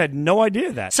 I legit had no idea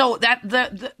of that. So that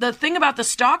the thing about the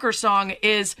Stalker song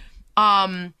is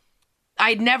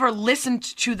I'd never listened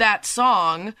to that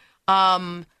song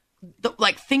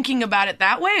like thinking about it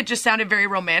that way. It just sounded very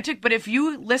romantic. But if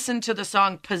you listen to the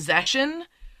song Possession,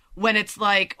 when it's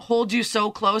like, hold you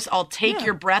so close, I'll take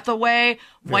your breath away,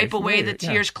 wipe away the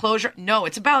tears, closure. No,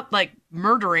 it's about like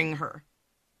murdering her.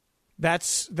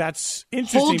 That's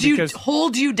interesting because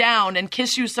hold you down and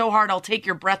kiss you so hard I'll take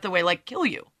your breath away, like kill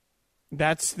you.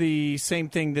 That's the same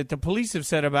thing that the police have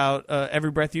said about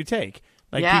Every Breath You Take.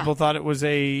 Like, people thought it was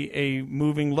a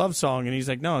moving love song, and he's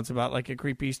like, no, it's about like a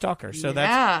creepy stalker. So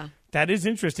that is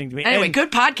interesting to me. Anyway, and,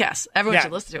 good podcast. Everyone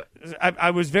should listen to it.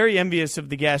 I was very envious of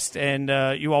the guest, and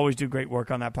you always do great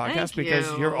work on that podcast because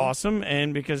you're awesome,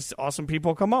 and because awesome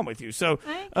people come on with you. So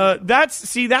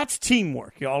that's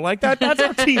teamwork, y'all. Like that. That's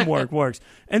how teamwork works,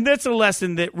 and that's a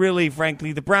lesson that really,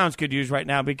 frankly, the Browns could use right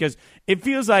now because it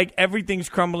feels like everything's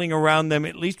crumbling around them.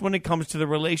 At least when it comes to the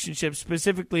relationship,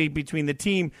 specifically between the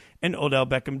team and Odell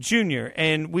Beckham Jr.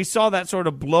 And we saw that sort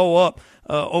of blow up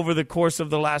over the course of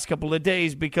the last couple of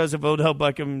days because of Odell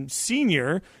Beckham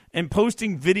Sr. and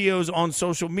posting videos on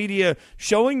social media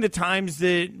showing the times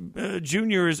that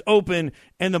Jr. is open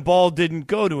and the ball didn't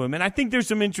go to him. And I think there's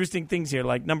some interesting things here.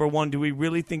 Like, number one, do we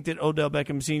really think that Odell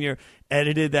Beckham Sr.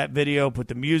 edited that video, put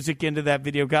the music into that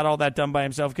video, got all that done by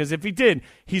himself? Because if he did,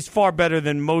 he's far better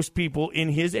than most people in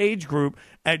his age group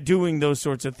at doing those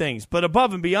sorts of things. But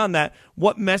above and beyond that,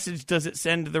 what message does it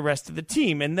send to the rest of the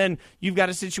team? And then you've got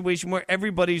a situation where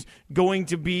everybody's going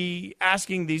to be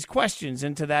asking these questions.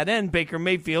 And to that end, Baker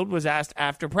Mayfield was asked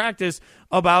after practice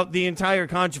about the entire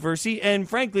controversy and,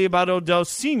 frankly, about Odell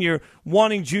Sr.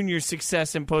 wanting Junior's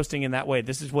success and posting in that way.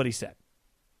 This is what he said.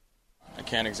 I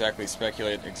can't exactly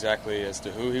speculate exactly as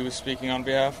to who he was speaking on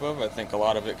behalf of. I think a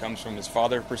lot of it comes from his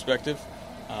father perspective.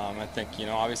 I think,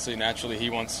 obviously, naturally, he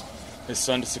wants his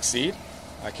son to succeed.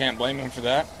 I can't blame him for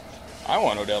that. I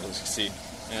want Odell to succeed.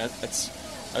 And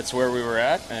that's where we were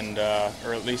at, and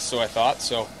or at least so I thought.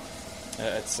 So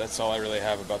that's all I really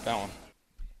have about that one.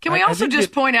 Can we also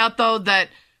just point out, though, that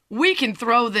we can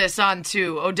throw this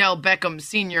onto Odell Beckham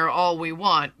Sr. all we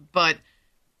want, but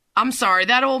I'm sorry,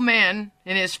 that old man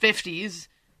in his 50s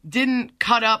didn't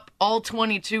cut up all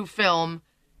 22 film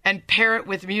and pair it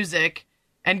with music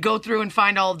and go through and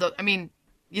find all of the... I mean,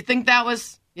 you think that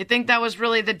was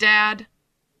really the dad?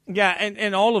 Yeah,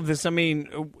 and all of this, I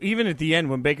mean, even at the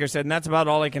end when Baker said, and that's about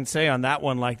all I can say on that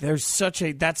one, like, that's such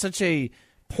a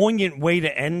poignant way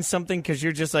to end something because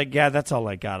you're just like, yeah, that's all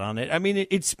I got on it. I mean,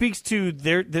 it speaks to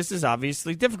this is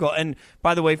obviously difficult. And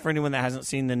by the way, for anyone that hasn't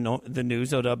seen the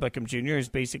news, Odell Beckham Jr. has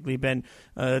basically been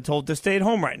told to stay at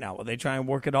home right now while they try and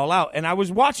work it all out. And I was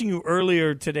watching you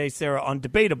earlier today, Sarah, on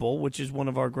Debatable, which is one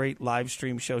of our great live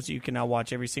stream shows that you can now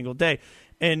watch every single day.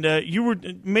 And you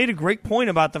made a great point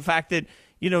about the fact that,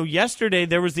 yesterday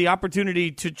there was the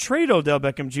opportunity to trade Odell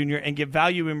Beckham Jr. and get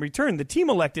value in return. The team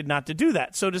elected not to do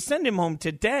that. So to send him home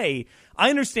today,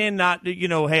 I understand not,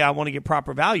 hey, I want to get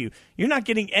proper value. You're not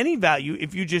getting any value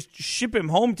if you just ship him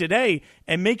home today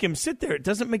and make him sit there. It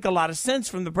doesn't make a lot of sense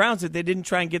from the Browns that they didn't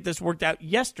try and get this worked out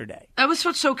yesterday. That was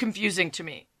what's so confusing to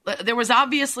me. There was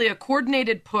obviously a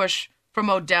coordinated push from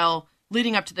Odell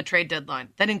leading up to the trade deadline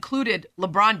that included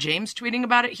LeBron James tweeting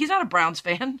about it. He's not a Browns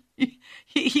fan.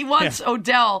 He wants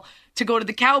Odell to go to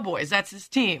the Cowboys. That's his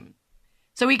team.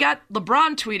 So he got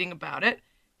LeBron tweeting about it.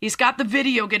 He's got the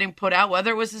video getting put out,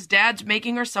 whether it was his dad's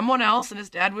making or someone else, and his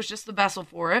dad was just the vessel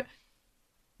for it.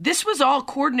 This was all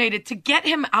coordinated to get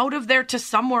him out of there to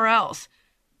somewhere else.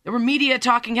 There were media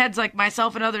talking heads like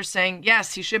myself and others saying,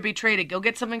 yes, he should be traded. Go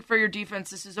get something for your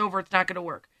defense. This is over. It's not going to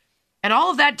work. And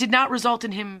all of that did not result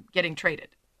in him getting traded.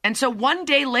 And so one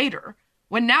day later,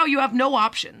 when now you have no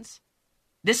options,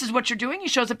 this is what you're doing. He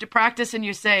shows up to practice and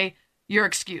you say, you're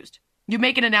excused. You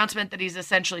make an announcement that he's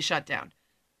essentially shut down.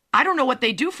 I don't know what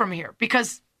they do from here,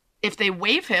 because if they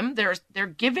waive him, they're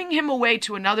giving him away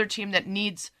to another team that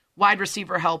needs wide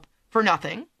receiver help for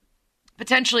nothing,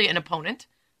 potentially an opponent,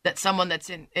 that's someone that's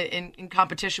in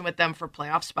competition with them for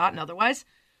playoff spot and otherwise.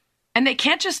 And they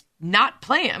can't just not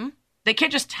play him They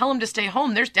can't just tell him to stay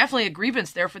home. There's definitely a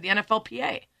grievance there for the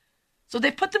NFLPA. So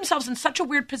they've put themselves in such a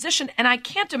weird position, and I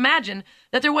can't imagine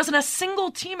that there wasn't a single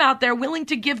team out there willing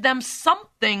to give them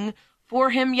something for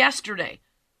him yesterday.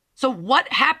 So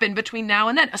what happened between now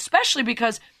and then? Especially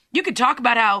because you could talk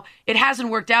about how it hasn't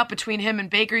worked out between him and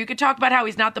Baker. You could talk about how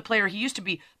he's not the player he used to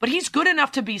be, but he's good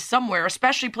enough to be somewhere,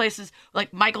 especially places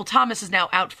like Michael Thomas is now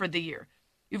out for the year.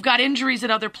 You've got injuries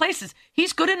in other places.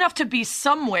 He's good enough to be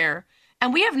somewhere,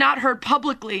 and we have not heard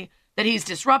publicly that he's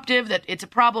disruptive, that it's a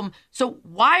problem. So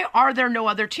why are there no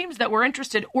other teams that were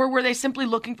interested, or were they simply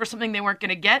looking for something they weren't going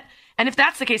to get? And if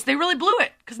that's the case, they really blew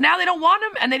it, because now they don't want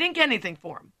him, and they didn't get anything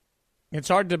for him. It's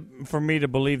hard for me to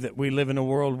believe that we live in a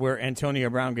world where Antonio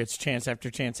Brown gets chance after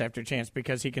chance after chance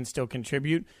because he can still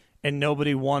contribute, and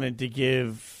nobody wanted to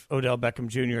give Odell Beckham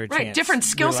Jr. a chance. Right, different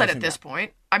skill set at this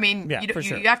point. I mean, Yeah, you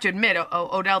sure. have to admit,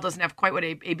 Odell doesn't have quite what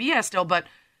AB has still, but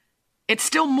it's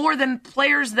still more than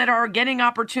players that are getting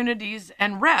opportunities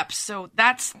and reps. So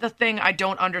that's the thing I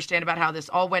don't understand about how this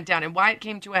all went down and why it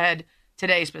came to a head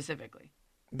today specifically.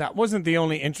 That wasn't the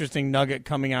only interesting nugget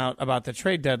coming out about the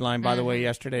trade deadline, by the way,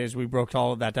 yesterday as we broke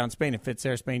all of that down. Spain and Fitz,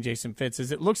 Sarah Spain, Jason Fitz,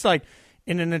 is it looks like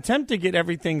in an attempt to get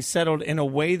everything settled in a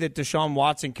way that Deshaun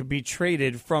Watson could be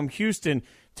traded from Houston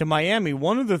to Miami,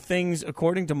 one of the things,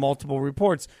 according to multiple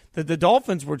reports, that the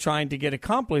Dolphins were trying to get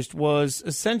accomplished was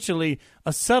essentially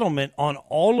a settlement on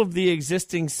all of the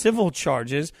existing civil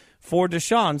charges for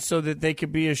Deshaun so that they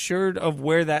could be assured of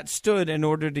where that stood in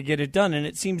order to get it done. And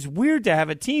it seems weird to have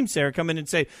a team, Sarah, come in and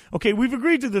say, okay, we've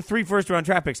agreed to the 3 first-round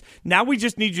draft picks. Now we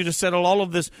just need you to settle all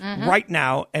of this right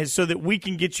now so that we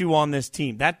can get you on this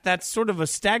team. That's sort of a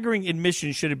staggering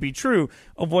admission, should it be true,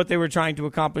 of what they were trying to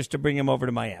accomplish to bring him over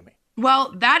to Miami.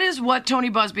 Well, that is what Tony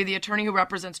Busby, the attorney who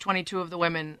represents 22 of the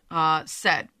women,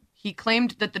 said. He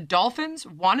claimed that the Dolphins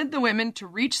wanted the women to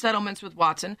reach settlements with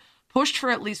Watson, pushed for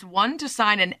at least one to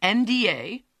sign an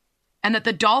NDA, and that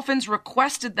the Dolphins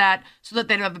requested that so that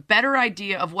they'd have a better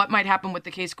idea of what might happen with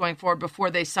the case going forward before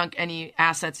they sunk any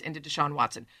assets into Deshaun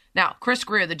Watson. Now, Chris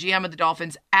Greer, the GM of the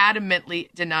Dolphins,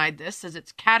 adamantly denied this, says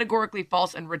it's categorically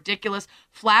false and ridiculous,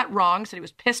 flat wrong, said he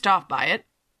was pissed off by it.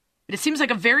 But it seems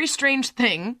like a very strange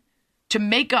thing to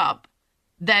make up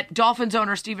that Dolphins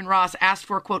owner Stephen Ross asked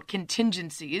for, quote,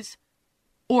 contingencies,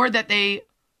 or that they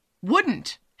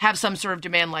wouldn't have some sort of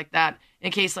demand like that in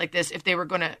a case like this if they were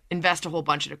going to invest a whole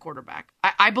bunch in a quarterback.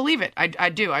 I believe it. I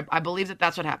do. I believe that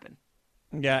that's what happened.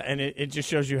 Yeah, and it just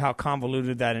shows you how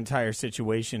convoluted that entire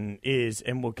situation is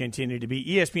and will continue to be.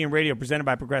 ESPN Radio, presented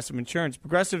by Progressive Insurance.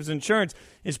 Progressive Insurance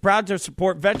is proud to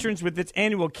support veterans with its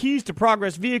annual Keys to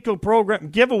Progress vehicle program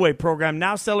giveaway program,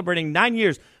 now celebrating 9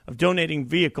 years of donating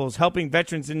vehicles, helping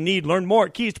veterans in need. Learn more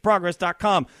at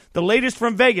keystoprogress.com. The latest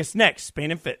from Vegas next,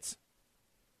 Spain and Fitz.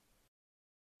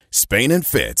 Spain and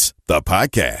Fitz, the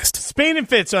podcast. Spain and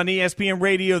Fitz on ESPN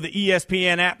Radio, the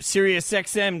ESPN app, Sirius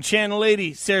XM, Channel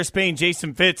 80. Sarah Spain,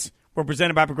 Jason Fitz. We're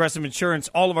presented by Progressive Insurance.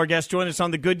 All of our guests join us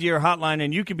on the Goodyear Hotline,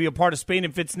 and you can be a part of Spain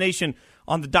and Fitz Nation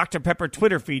on the Dr. Pepper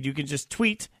Twitter feed. You can just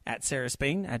tweet at Sarah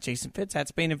Spain, at Jason Fitz, at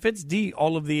Spain and Fitz, D,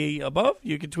 all of the above.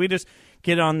 You can tweet us.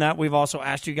 Get on that. We've also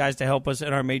asked you guys to help us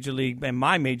in our Major League and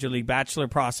my Major League Bachelor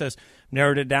process.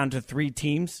 Narrowed it down to 3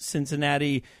 teams: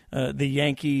 Cincinnati, the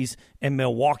Yankees, and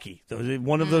Milwaukee.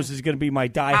 One of those is going to be my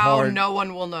diehard. How no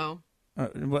one will know.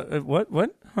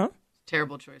 What? Huh?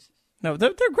 Terrible choices. No,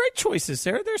 they're great choices,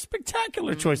 Sarah. They're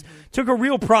spectacular choice. Took a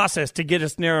real process to get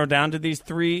us narrowed down to these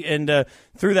 3, and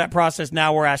through that process,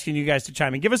 now we're asking you guys to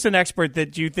chime in. Give us an expert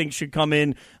that you think should come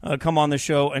on the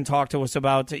show and talk to us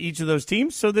about each of those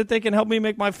teams so that they can help me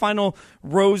make my final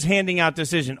rose handing out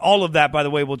decision. All of that, by the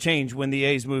way, will change when the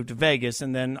A's move to Vegas,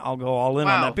 and then I'll go all in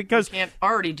on that. Because you can't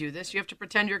already do this. You have to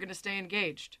pretend you're going to stay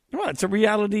engaged. Well, it's a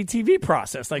reality TV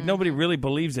process. Like, nobody really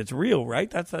believes it's real, right?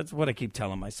 That's what I keep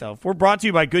telling myself. We're brought to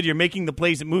you by Goodyear, making the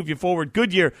plays that move you forward.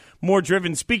 Goodyear, more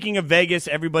driven. Speaking of Vegas,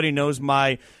 everybody knows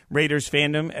my Raiders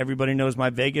fandom. Everybody knows my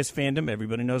Vegas fandom.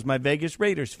 Everybody knows my Vegas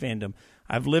Raiders fandom.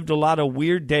 I've lived a lot of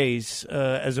weird days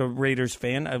as a Raiders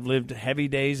fan. I've lived heavy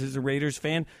days as a Raiders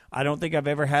fan. I don't think I've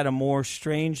ever had a more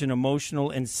strange and emotional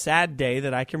and sad day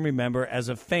that I can remember as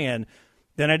a fan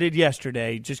than I did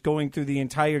yesterday, just going through the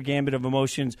entire gambit of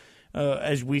emotions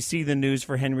as we see the news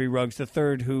for Henry Ruggs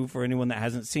III, who, for anyone that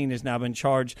hasn't seen, has now been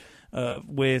charged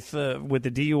with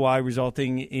the DUI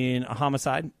resulting in a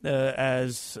homicide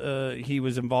as he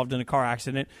was involved in a car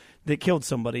accident that killed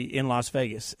somebody in Las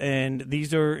Vegas. And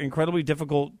these are incredibly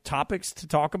difficult topics to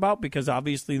talk about because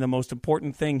obviously the most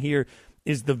important thing here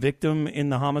is the victim in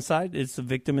the homicide. It's the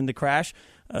victim in the crash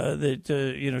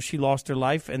that she lost her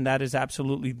life, and that is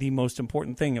absolutely the most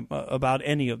important thing about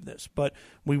any of this. But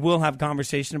we will have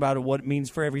conversation about it, what it means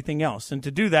for everything else. And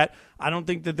to do that, I don't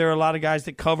think that there are a lot of guys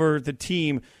that cover the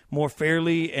team more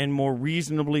fairly and more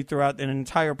reasonably throughout an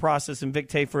entire process. And Vic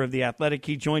Tafur of The Athletic,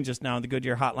 he joins us now on the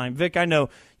Goodyear Hotline. Vic, I know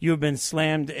you have been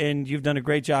slammed, and you've done a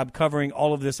great job covering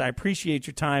all of this. I appreciate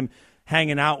your time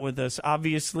hanging out with us.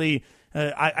 Obviously,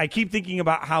 I keep thinking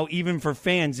about how even for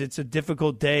fans, it's a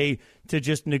difficult day to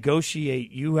just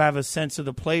negotiate. You have a sense of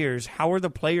the players. How are the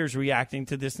players reacting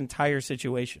to this entire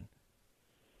situation?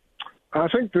 I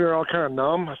think they're all kind of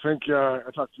numb. I think I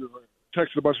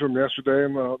texted a bunch of them yesterday,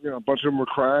 and a bunch of them were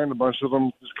crying. A bunch of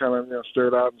them just kind of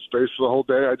stared out in space for the whole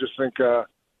day. I just think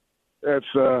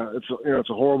it's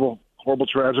a horrible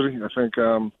tragedy. I think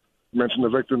you mentioned the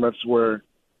victim. That's where I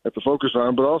have to focus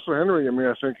on, but also Henry. I mean,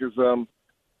 I think is.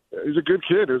 He's a good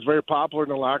kid. He was very popular in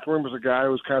the locker room as a guy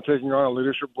who was kind of taking on a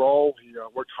leadership role. He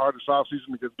worked hard this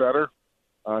offseason to get better.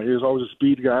 He was always a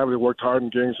speed guy, but he worked hard in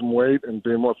gaining some weight and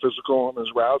being more physical on his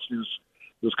routes. He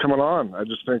was coming on. I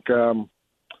just think,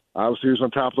 obviously, he was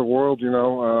on top of the world. He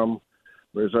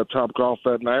was at Top Golf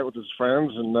that night with his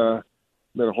friends and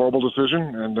made a horrible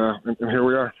decision, and here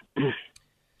we are.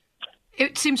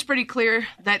 It seems pretty clear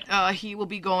that he will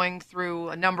be going through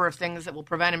a number of things that will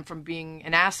prevent him from being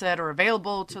an asset or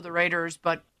available to the Raiders.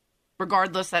 But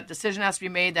regardless, that decision has to be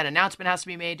made. That announcement has to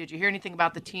be made. Did you hear anything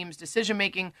about the team's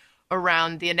decision-making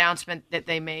around the announcement that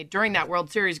they made during that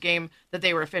World Series game that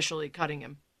they were officially cutting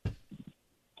him?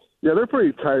 Yeah, they're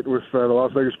pretty tight with the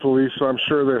Las Vegas police, so I'm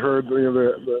sure they heard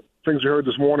the things you heard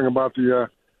this morning about the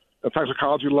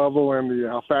toxicology level and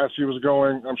how fast he was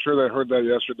going. I'm sure they heard that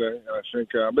yesterday, and I think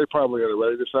they probably had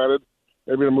already decided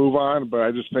maybe to move on. But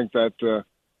I just think that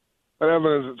that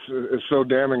evidence is so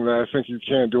damning that I think you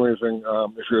can't do anything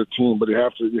if you're a team. But you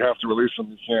have to release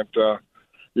him.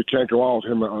 You can't go on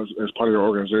with him as part of your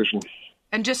organization.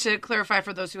 And just to clarify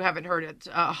for those who haven't heard it,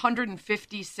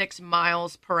 156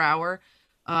 miles per hour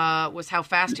was how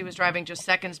fast he was driving just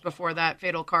seconds before that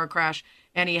fatal car crash.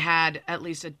 And he had at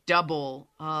least a double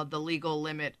the legal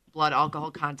limit blood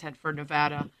alcohol content for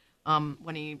Nevada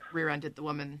when he rear-ended the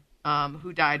woman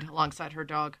who died alongside her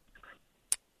dog.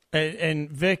 And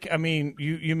Vic, I mean,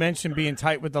 you mentioned being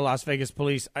tight with the Las Vegas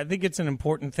police. I think it's an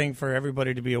important thing for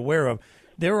everybody to be aware of.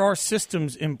 There are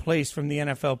systems in place from the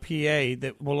NFLPA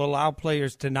that will allow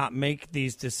players to not make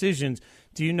these decisions.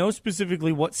 Do you know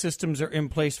specifically what systems are in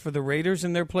place for the Raiders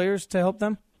and their players to help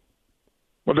them?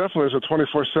 Well, definitely, it's a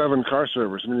 24/7 car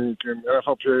service. I mean,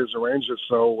 NFLPA has arranged it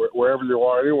so wherever you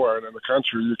are, anywhere in the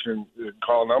country, you can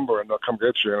call a number and they'll come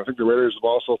get you. And I think the Raiders have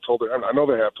also told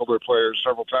their players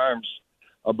several times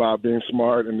about being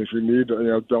smart. And if you need,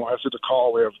 don't hesitate to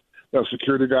call. We have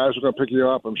security guys who are going to pick you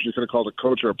up. I'm sure you could have called a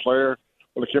coach or a player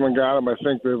when they came and got him. I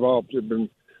think they've been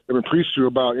preached to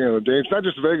about the danger. Not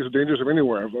just Vegas, the dangers of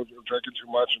anywhere, of drinking too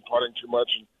much and partying too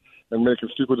much and making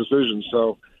stupid decisions.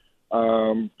 So.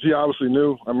 He obviously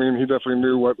knew. I mean, he definitely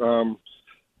knew what.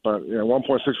 But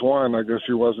 1.61. I guess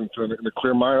he wasn't in a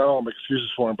clear mind. I don't make excuses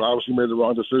for him, but obviously made the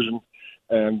wrong decision,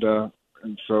 and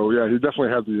so he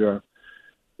definitely had the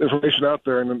information out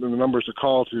there and the numbers to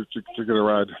call to get a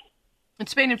ride. And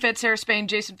Spain and Fitz, Sarah Spain,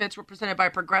 Jason Fitz, were presented by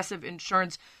Progressive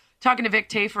Insurance. Talking to Vic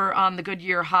Tafur on the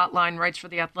Goodyear Hotline, writes for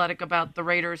The Athletic about the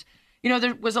Raiders.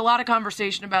 There was a lot of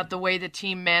conversation about the way the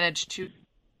team managed to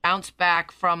bounce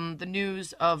back from the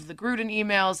news of the Gruden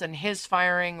emails and his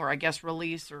firing, or I guess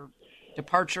release or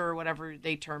departure or whatever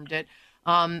they termed it.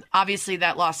 Obviously,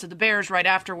 that loss to the Bears right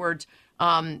afterwards,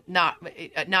 not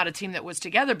a team that was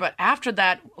together. But after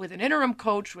that, with an interim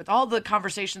coach, with all the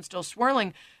conversations still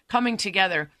swirling, coming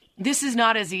together, this is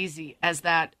not as easy as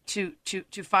that to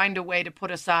find a way to put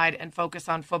aside and focus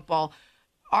on football.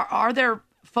 Are there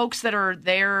folks that are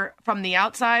there from the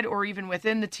outside or even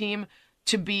within the team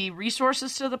to be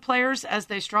resources to the players as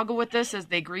they struggle with this, as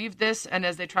they grieve this, and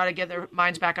as they try to get their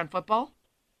minds back on football?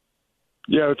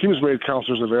 Yeah, the team's made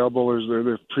counselors available.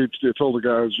 They told the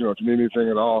guys, if you need anything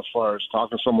at all as far as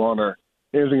talking to someone or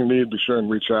anything you need, be sure and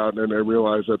reach out. And they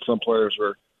realized that some players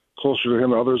were closer to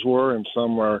him than others were, and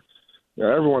some are,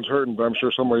 everyone's hurting, but I'm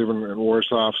sure some are even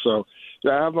worse off. So,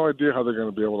 I have no idea how they're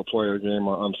going to be able to play a game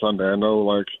on Sunday. I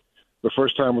know, the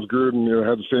first time with Gruden,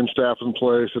 had the same staff in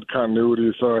place, had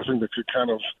continuity, so I think they could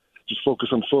kind of just focus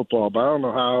on football. But I don't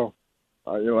know how,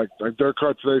 like Derek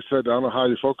Carr today said, I don't know how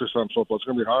you focus on football. It's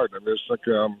going to be hard. I mean, it's like,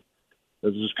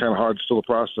 it's just kind of hard to still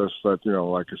process that,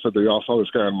 like I said, they all saw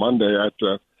this guy on Monday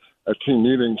at team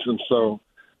meetings, and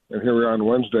here we are on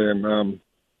Wednesday, and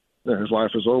his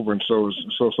life is over, and so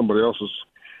somebody else's.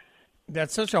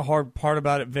 That's such a hard part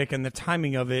about it, Vic, and the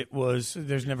timing of it was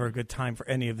there's never a good time for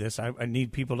any of this. I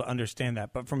need people to understand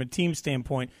that. But from a team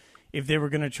standpoint, if they were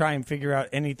going to try and figure out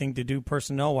anything to do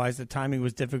personnel-wise, the timing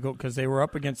was difficult because they were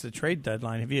up against the trade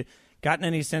deadline. Have you gotten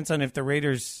any sense on if the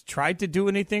Raiders tried to do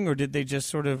anything, or did they just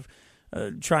sort of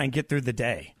try and get through the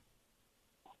day?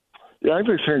 Yeah, I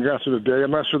think they got through the day.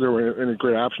 I'm not sure there were any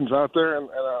great options out there. And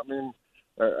I mean,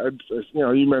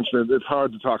 you mentioned it's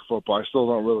hard to talk football. I still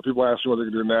don't really. People ask me what they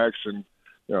can do next, and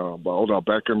about Odell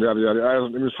Beckham, yada yada.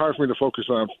 It's hard for me to focus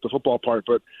on the football part.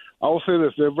 But I will say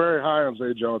this: they're very high on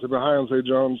Zay Jones. They've been high on Zay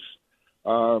Jones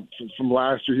from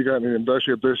last year. He got in the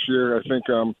industrial this year. I think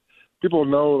people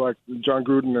know, like John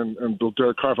Gruden and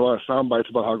Derek Carr, a lot of sound bites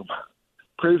about how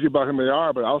crazy about him they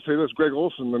are. But I'll say this: Greg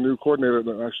Olson, the new coordinator,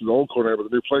 actually the old coordinator, but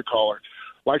the new play caller,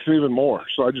 likes him even more.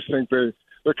 So I just think they're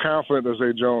confident that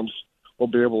Zay Jones will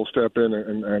be able to step in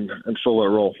and fill that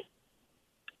role.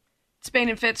 Spain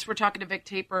and Fitz, we're talking to Vic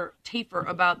Tafur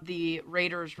about the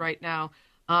Raiders right now.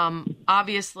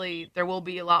 Obviously, there will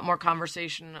be a lot more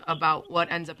conversation about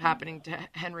what ends up happening to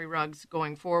Henry Ruggs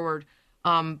going forward.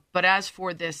 But as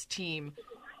for this team,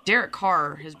 Derek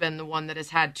Carr has been the one that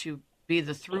has had to be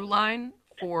the through line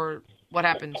for what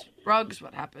happens with Ruggs,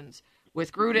 what happens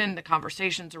with Gruden, the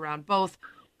conversations around both.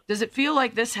 Does it feel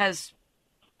like this has,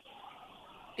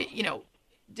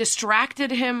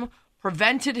 distracted him,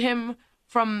 prevented him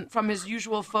from his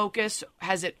usual focus?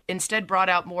 Has it instead brought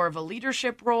out more of a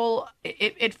leadership role?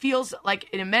 It feels like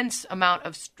an immense amount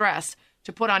of stress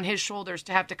to put on his shoulders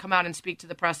to have to come out and speak to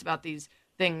the press about these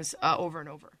things over and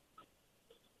over.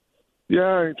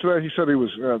 Yeah, today he said he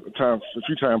was a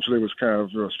few times today was kind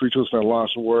of speechless and at a loss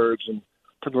of words, and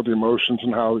talked about the emotions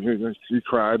and how he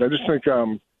cried. I just think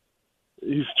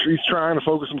he's trying to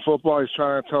focus on football. He's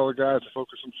trying to tell the guys to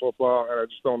focus on football, and I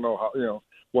just don't know how.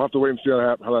 We'll have to wait and see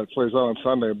how that plays out on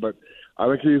Sunday. But I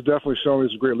think he's definitely shown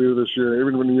he's a great leader this year,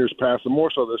 even when the years past, and more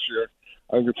so this year.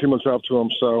 I think the team looks up to him.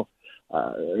 So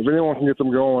if anyone can get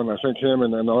them going, I think him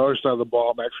and on the other side of the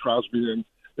ball, Max Crosby and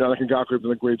Yannick Ngakoue have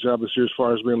done a great job this year as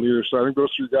far as being leaders. So I think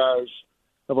those three guys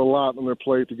have a lot on their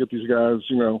plate to get these guys,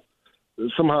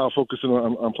 somehow focusing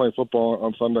on playing football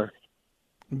on Sunday.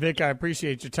 Vic, I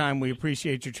appreciate your time. We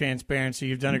appreciate your transparency.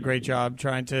 You've done a great job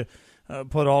trying to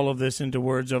put all of this into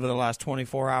words over the last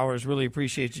 24 hours. Really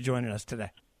appreciate you joining us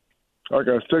today. All right,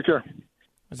 guys. Take care.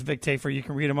 That's Vic Tafur. You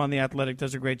can read him on The Athletic.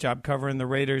 Does a great job covering the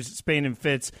Raiders, Spain and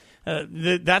Fitz.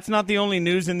 That's not the only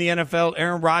news in the NFL.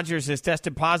 Aaron Rodgers has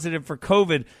tested positive for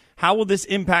COVID. How will this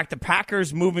impact the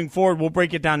Packers moving forward? We'll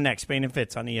break it down next. Spain and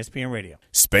Fitz on ESPN Radio.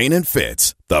 Spain and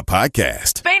Fitz, the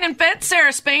podcast. Spain and Fitz,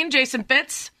 Sarah Spain, Jason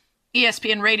Fitz,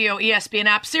 ESPN Radio, ESPN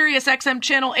app, Sirius XM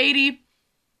Channel 80.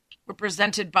 We're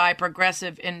presented by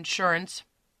Progressive Insurance.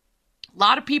 A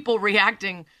lot of people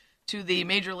reacting to the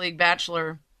Major League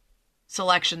Bachelor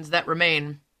selections that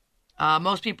remain.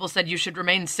 Most people said you should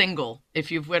remain single if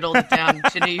you've whittled it down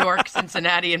to New York,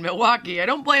 Cincinnati, and Milwaukee. I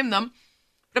don't blame them.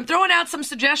 But I'm throwing out some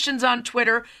suggestions on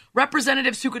Twitter,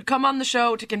 representatives who could come on the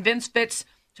show to convince Fitz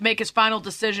to make his final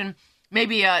decision.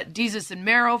 Maybe Desus and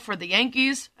Mero for the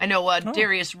Yankees. I know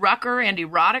Darius Rucker, Andy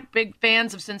Roddick, big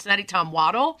fans of Cincinnati, Tom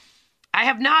Waddle. I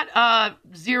have not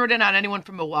zeroed in on anyone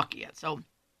from Milwaukee yet, so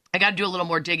I got to do a little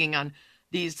more digging on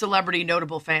these celebrity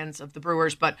notable fans of the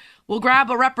Brewers. But we'll grab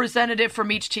a representative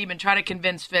from each team and try to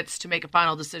convince Fitz to make a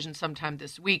final decision sometime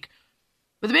this week.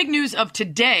 But the big news of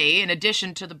today, in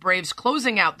addition to the Braves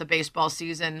closing out the baseball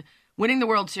season, winning the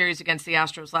World Series against the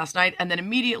Astros last night, and then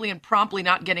immediately and promptly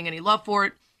not getting any love for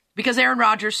it, because Aaron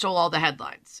Rodgers stole all the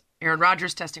headlines. Aaron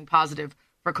Rodgers testing positive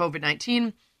for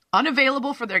COVID-19,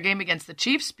 unavailable for their game against the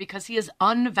Chiefs because he is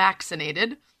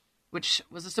unvaccinated, which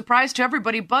was a surprise to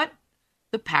everybody but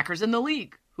the Packers in the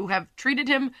league, who have treated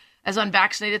him as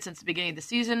unvaccinated since the beginning of the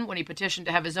season. When he petitioned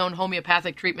to have his own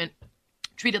homeopathic treatment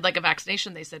treated like a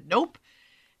vaccination, they said nope.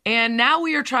 And now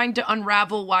we are trying to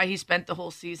unravel why he spent the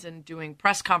whole season doing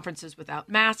press conferences without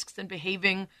masks and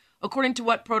behaving according to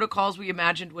what protocols we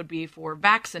imagined would be for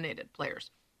vaccinated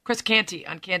players. Chris Canty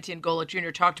on Canty and Golic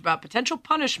Jr. talked about potential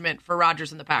punishment for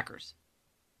Rodgers and the Packers.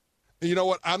 You know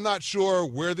what? I'm not sure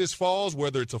where this falls,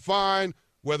 whether it's a fine,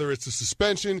 whether it's a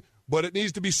suspension, but it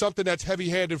needs to be something that's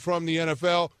heavy-handed from the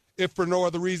NFL, if for no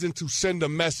other reason to send a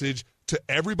message to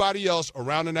everybody else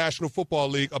around the National Football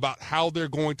League about how they're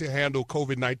going to handle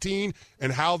COVID-19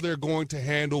 and how they're going to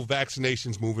handle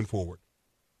vaccinations moving forward.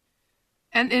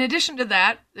 And in addition to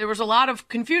that, there was a lot of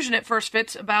confusion at first,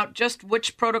 Fitz, about just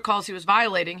which protocols he was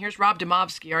violating. Here's Rob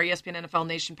Demovsky, our ESPN NFL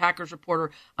Nation Packers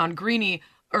reporter, on Greeny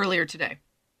earlier today.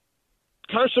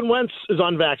 Carson Wentz is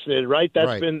unvaccinated, right?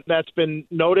 That's been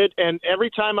noted. And every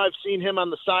time I've seen him on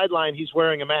the sideline, he's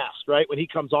wearing a mask, right? When he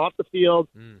comes off the field,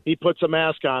 he puts a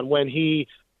mask on. When he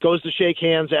goes to shake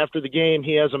hands after the game,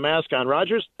 he has a mask on.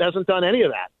 Rodgers hasn't done any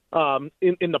of that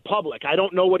in the public. I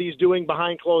don't know what he's doing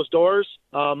behind closed doors.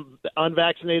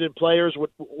 Unvaccinated players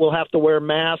will have to wear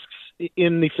masks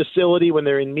in the facility when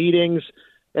they're in meetings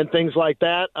and things like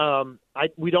that.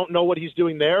 We don't know what he's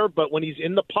doing there, but when he's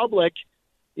in the public,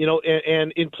 you know,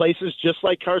 and in places just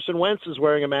like Carson Wentz is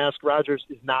wearing a mask, Rodgers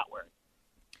is not wearing.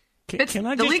 Can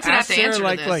I just ask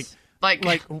Sarah,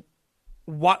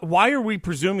 why are we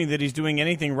presuming that he's doing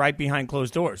anything right behind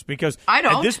closed doors? Because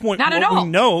at this point, we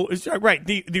know is right.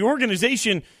 The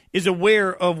organization is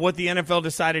aware of what the NFL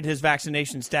decided his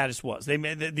vaccination status was.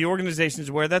 The organization is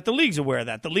aware of that. The league's aware of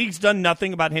that. The league's done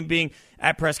nothing about him being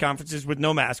at press conferences with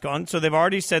no mask on. So they've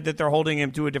already said that they're holding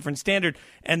him to a different standard.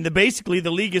 And basically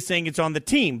the league is saying it's on the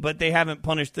team, but they haven't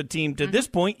punished the team to this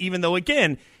point, even though,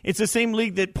 again, it's the same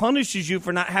league that punishes you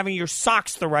for not having your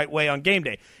socks the right way on game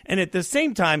day. And at the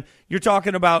same time, you're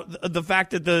talking about the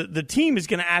fact that the team is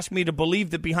going to ask me to believe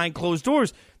that behind closed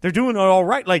doors, they're doing it all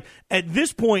right. Like, at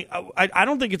this point, I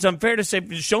don't think it's unfair to say,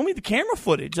 show me the camera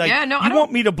footage. Like, you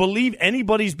want me to believe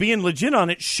anybody's being legit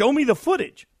on it, show me the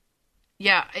footage.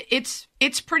 Yeah,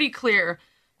 it's pretty clear.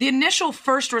 The initial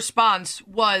first response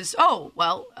was,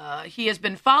 he has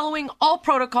been following all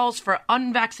protocols for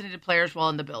unvaccinated players while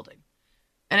in the building.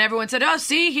 And everyone said,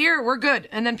 see, here, we're good.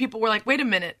 And then people were like, wait a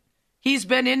minute. He's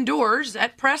been indoors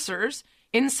at pressers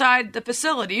inside the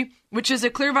facility, which is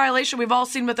a clear violation we've all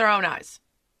seen with our own eyes.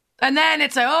 And then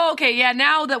it's like,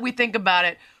 now that we think about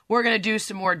it, we're going to do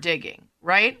some more digging,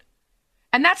 right?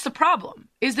 And that's the problem,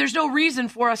 is there's no reason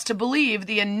for us to believe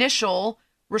the initial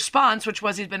response, which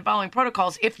was he's been following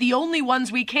protocols, if the only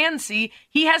ones we can see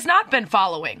he has not been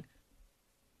following.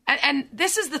 And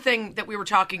this is the thing that we were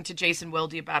talking to Jason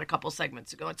Wilde about a couple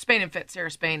segments ago. It's Spain and Fitz, Sarah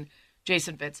Spain,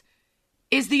 Jason Fitz.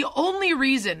 Is the only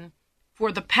reason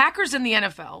for the Packers and the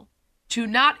NFL to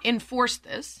not enforce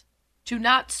this, to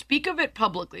not speak of it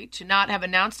publicly, to not have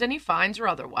announced any fines or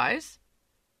otherwise,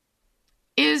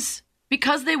 is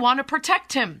because they want to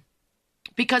protect him,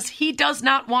 because he does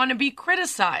not want to be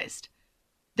criticized.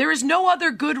 There is no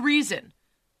other good reason.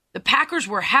 The Packers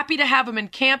were happy to have him in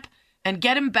camp and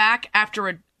get him back after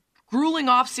a grueling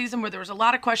offseason where there was a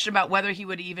lot of question about whether he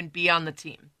would even be on the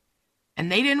team.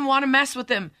 And they didn't want to mess with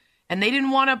him. And they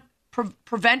didn't want to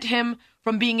prevent him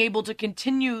from being able to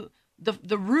continue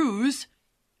the ruse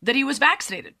that he was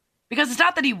vaccinated. Because it's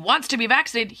not that he wants to be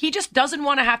vaccinated. He just doesn't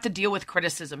want to have to deal with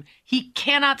criticism. He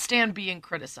cannot stand being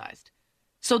criticized.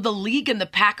 So the league and the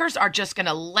Packers are just going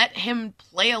to let him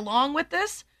play along with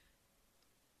this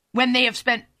when they have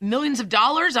spent millions of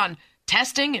dollars on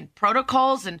testing and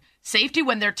protocols and safety,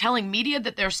 when they're telling media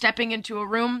that they're stepping into a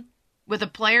room with a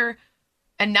player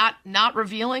and not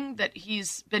revealing that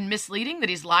he's been misleading, that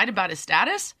he's lied about his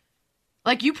status.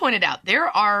 Like you pointed out, there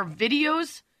are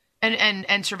videos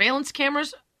and surveillance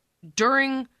cameras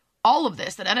during all of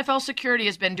this that NFL security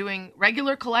has been doing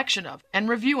regular collection of and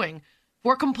reviewing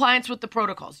for compliance with the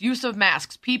protocols, use of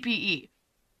masks, PPE.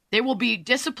 There will be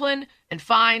discipline and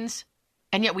fines,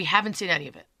 and yet we haven't seen any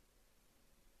of it.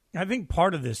 I think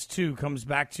part of this, too, comes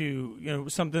back to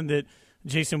something that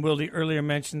Jason Wilde earlier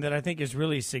mentioned that I think is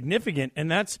really significant, and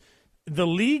that's the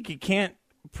league can't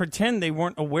pretend they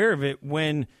weren't aware of it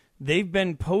when they've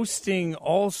been posting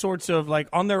all sorts of, like,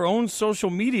 on their own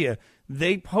social media,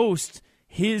 they post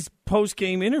his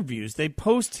post-game interviews. They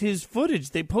post his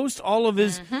footage. They post all of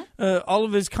his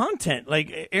content.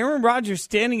 Like Aaron Rodgers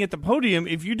standing at the podium,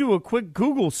 if you do a quick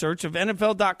Google search of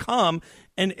NFL.com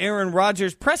and Aaron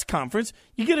Rodgers press conference,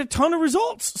 you get a ton of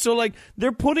results. So, like,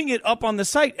 they're putting it up on the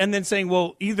site and then saying,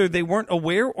 well, either they weren't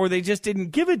aware or they just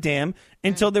didn't give a damn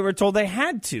until they were told they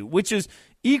had to, which is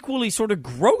equally sort of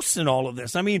gross in all of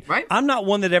this. I mean, I'm not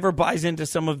one that ever buys into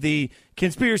some of the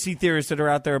conspiracy theorists that are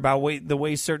out there about the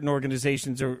way certain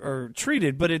organizations are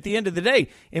treated. But at the end of the day,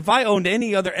 if I owned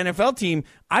any other NFL team,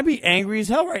 I'd be angry as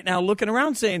hell right now looking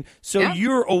around saying,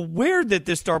 you're aware that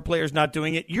this star player's not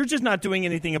doing it. You're just not doing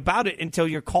anything about it until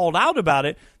you're called out about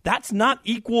it. That's not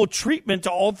equal treatment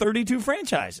to all 32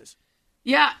 franchises.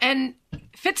 Yeah, and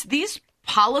Fitz, these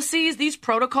policies, these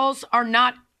protocols are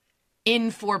not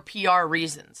in for PR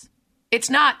reasons. It's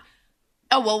not,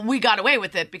 we got away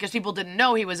with it because people didn't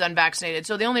know he was unvaccinated,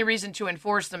 so the only reason to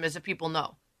enforce them is if people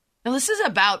know. Now, this is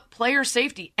about player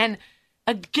safety. And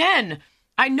again,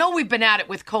 I know we've been at it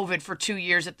with COVID for 2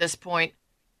 years at this point,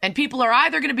 And people are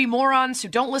either going to be morons who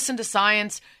don't listen to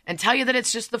science and tell you that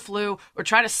it's just the flu, or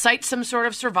try to cite some sort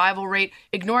of survival rate,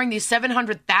 ignoring these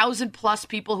 700,000 plus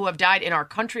people who have died in our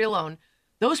country alone.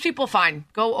 Those people, fine,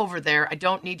 go over there. I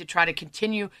don't need to try to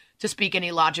continue to speak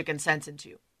any logic and sense into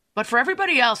you. But for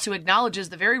everybody else who acknowledges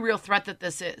the very real threat that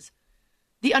this is,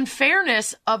 the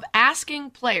unfairness of asking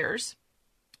players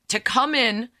to come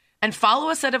in and follow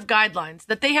a set of guidelines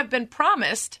that they have been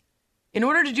promised in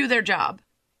order to do their job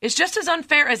is just as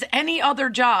unfair as any other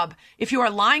job if you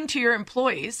are lying to your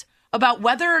employees about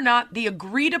whether or not the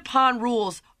agreed upon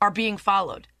rules are being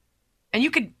followed. And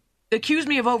you could accuse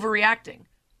me of overreacting.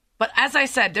 But as I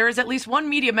said, there is at least one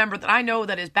media member that I know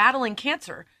that is battling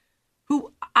cancer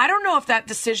who, I don't know if that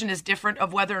decision is different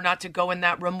of whether or not to go in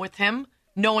that room with him,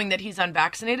 knowing that he's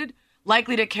unvaccinated,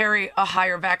 likely to carry a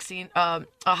higher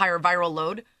viral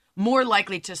load, more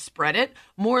likely to spread it,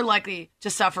 more likely to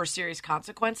suffer serious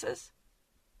consequences.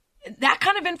 That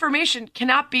kind of information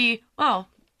cannot be, well,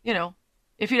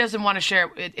 if he doesn't want to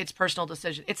share it, it's personal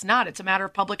decision. It's not. It's a matter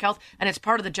of public health, and it's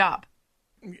part of the job.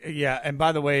 Yeah, and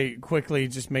by the way, quickly,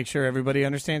 just make sure everybody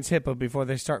understands HIPAA before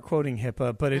they start quoting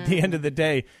HIPAA. But at the end of the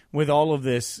day, with all of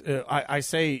this, I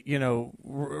say,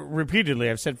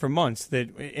 repeatedly, I've said for months that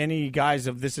any guise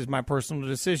of this is my personal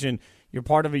decision, you're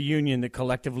part of a union that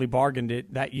collectively bargained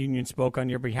it. That union spoke on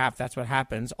your behalf. That's what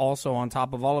happens. Also, on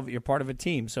top of all of it, you're part of a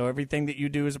team. So everything that you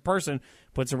do as a person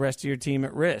puts the rest of your team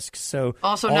at risk. So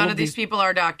also, none of these people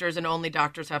are doctors, and only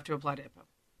doctors have to apply to HIPAA.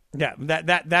 Yeah,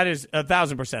 that is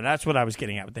 1,000%. That's what I was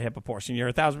getting at with the HIPAA portion.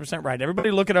 You're 1,000% right. Everybody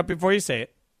look it up before you say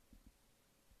it.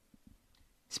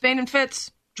 Spain and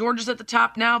Fitz. Georgia's at the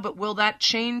top now, but will that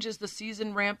change as the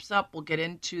season ramps up? We'll get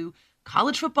into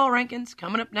college football rankings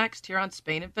coming up next here on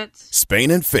Spain and Fitz.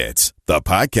 Spain and Fitz, the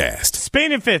podcast.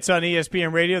 Spain and Fitz on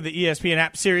ESPN Radio, the ESPN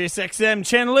app, Sirius XM,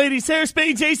 Channel 80, Sarah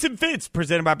Spain, Jason Fitz,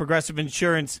 presented by Progressive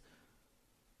Insurance.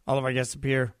 All of our guests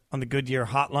appear on the Goodyear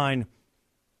Hotline.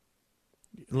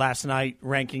 Last night,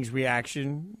 Rankings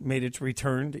Reaction made its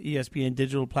return to ESPN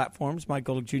digital platforms. Mike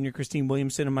Golick Jr., Christine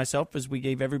Williamson, and myself, as we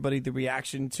gave everybody the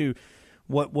reaction to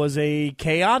what was a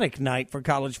chaotic night for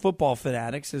college football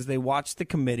fanatics as they watched the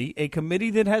committee, a committee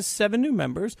that has 7 new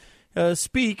members,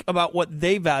 speak about what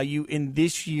they value in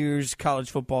this year's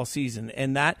college football season.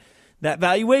 And that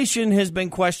valuation has been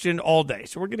questioned all day.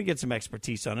 So we're going to get some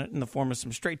expertise on it in the form of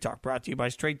some Straight Talk, brought to you by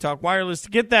Straight Talk Wireless. To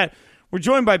get that, we're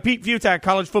joined by Pete Fiutak,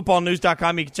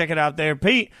 collegefootballnews.com. You can check it out there.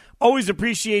 Pete, always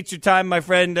appreciate your time, my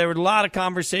friend. There was a lot of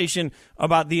conversation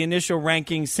about the initial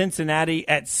ranking, Cincinnati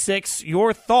at 6.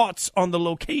 Your thoughts on the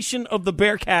location of the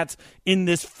Bearcats in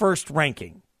this first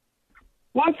ranking?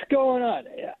 What's going on?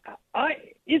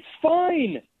 It's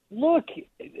fine. Look,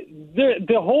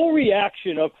 the whole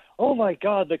reaction of, oh, my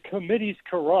God, the committee's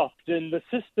corrupt and the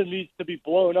system needs to be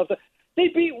blown up. They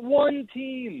beat one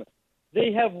team.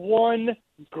 They have one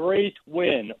great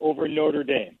win over Notre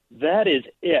Dame. That is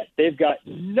it. They've got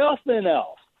nothing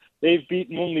else. They've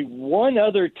beaten only one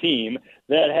other team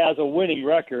that has a winning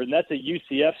record, and that's a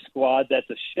UCF squad that's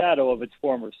a shadow of its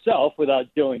former self without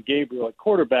Dylan Gabriel at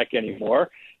quarterback anymore,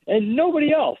 and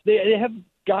nobody else. They have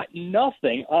got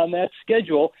nothing on that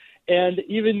schedule, and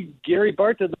even Gary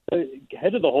Barta, the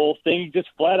head of the whole thing, just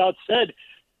flat out said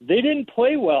they didn't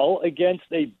play well against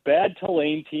a bad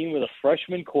Tulane team with a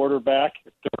freshman quarterback,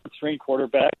 third-string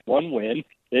quarterback, one win.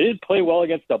 They didn't play well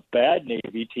against a bad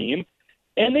Navy team,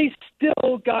 and they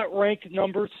still got ranked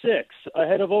number 6,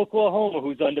 ahead of Oklahoma,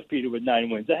 who's undefeated with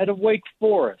 9 wins, ahead of Wake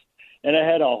Forest, and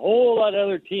ahead of a whole lot of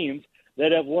other teams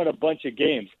that have won a bunch of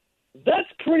games. That's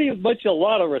pretty much a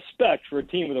lot of respect for a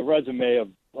team with a resume of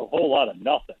a whole lot of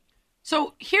nothing.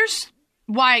 So here's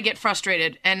why I get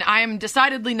frustrated, and I am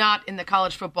decidedly not in the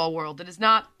college football world. It is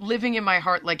not living in my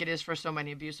heart like it is for so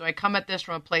many of you. So I come at this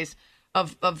from a place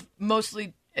of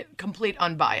mostly complete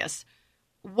unbias.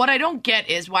 What I don't get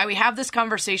is why we have this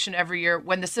conversation every year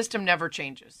when the system never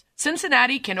changes.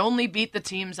 Cincinnati can only beat the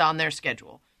teams on their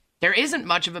schedule. There isn't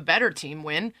much of a better team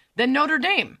win than Notre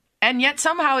Dame, and yet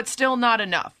somehow it's still not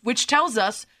enough, which tells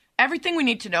us everything we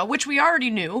need to know, which we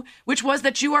already knew, which was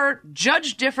that you are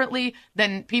judged differently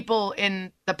than people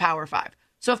in the Power 5.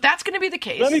 So if that's going to be the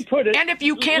case, and if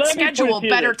you can't schedule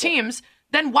better teams,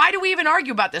 then why do we even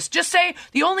argue about this? Just say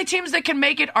the only teams that can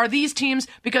make it are these teams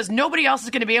because nobody else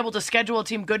is going to be able to schedule a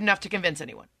team good enough to convince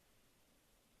anyone.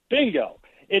 Bingo.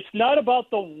 It's not about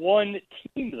the one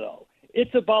team, though.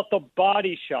 It's about the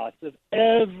body shots of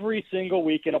every single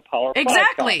week in a Power 5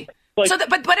 Exactly. Like, so,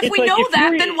 but if we know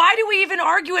that, then why do we even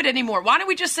argue it anymore? Why don't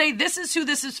we just say this is who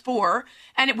this is for,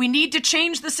 and we need to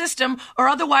change the system, or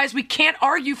otherwise we can't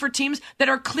argue for teams that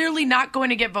are clearly not going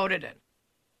to get voted in?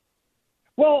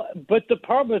 Well, but the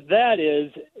problem with that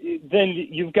is then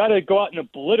you've got to go out and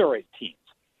obliterate teams.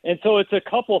 And so it's a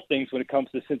couple of things when it comes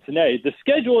to Cincinnati. The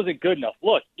schedule isn't good enough.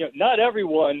 Look, not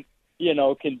everyone,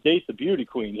 can date the beauty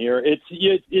queen here.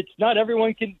 It's not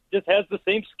everyone can just has the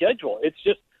same schedule. It's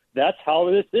just that's how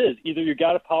this is. Either you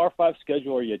got a Power 5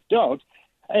 schedule or you don't.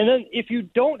 And then if you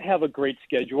don't have a great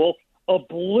schedule,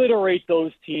 obliterate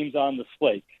those teams on the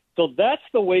slate. So that's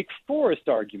the Wake Forest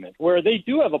argument, where they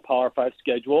do have a Power 5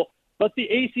 schedule, but the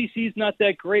ACC is not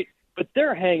that great, but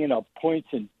they're hanging up points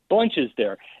in bunches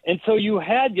there. And so you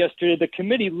had yesterday, the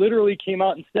committee literally came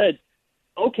out and said,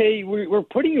 okay, we're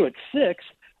putting you at 6,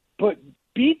 but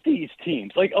beat these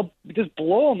teams. Just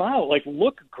blow them out.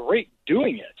 Look great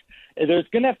doing it. And there's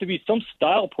going to have to be some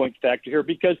style point factor here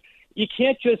because you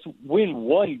can't just win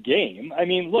one game. I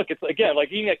mean, look, it's like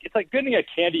getting a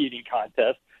candy eating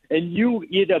contest, and you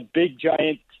eat a big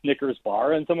giant Snickers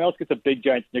bar, and someone else gets a big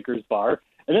giant Snickers bar,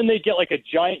 and then they get a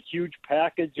giant huge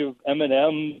package of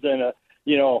M&Ms and a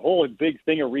whole big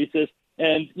thing of Reese's,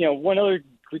 and one other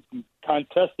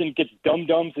contestant gets Dum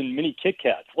Dums and mini Kit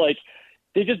Kats.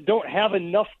 They just don't have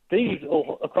enough things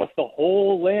across the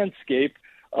whole landscape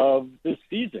of this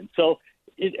season. So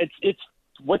it's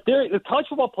what the College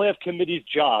Football Playoff Committee's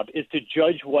job is to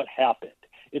judge what happened.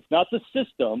 It's not the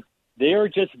system. They are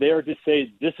just there to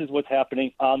say this is what's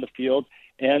happening on the field.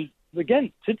 And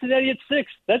again, Cincinnati at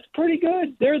 6, that's pretty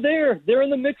good. They're there. They're in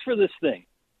the mix for this thing.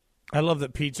 I love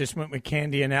that Pete just went with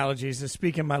candy analogies.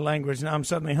 Speaking my language, now I'm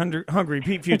suddenly hungry.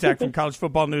 Pete Fiutak from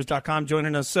collegefootballnews.com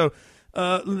joining us. So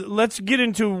let's get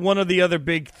into one of the other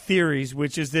big theories,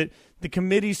 which is that the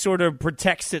committee sort of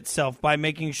protects itself by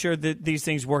making sure that these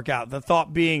things work out. The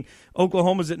thought being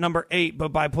Oklahoma's at number 8, but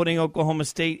by putting Oklahoma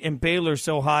State and Baylor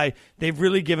so high, they've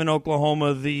really given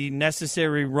Oklahoma the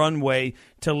necessary runway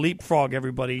to leapfrog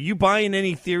everybody. You buying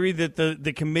any theory that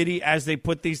the committee, as they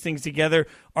put these things together,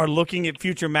 are looking at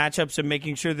future matchups and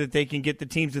making sure that they can get the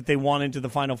teams that they want into the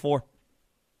Final Four?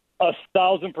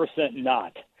 1,000%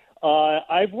 not.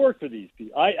 I've worked with these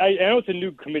people. I know it's a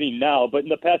new committee now, but in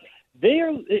the past,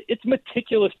 it's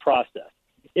meticulous process.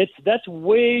 That's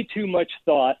way too much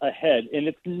thought ahead, and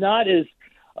it's not as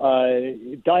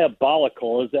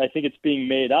diabolical as I think it's being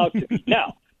made out to be.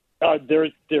 Now,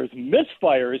 there's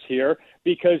misfires here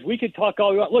because we could talk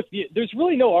all we want. Look, there's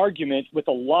really no argument with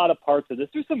a lot of parts of this.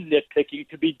 There's some nitpicking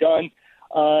to be done.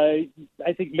 I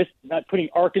think not putting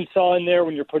Arkansas in there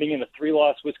when you're putting in a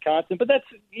 3-loss Wisconsin, but that's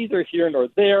neither here nor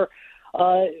there.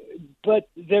 But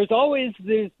there's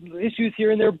issues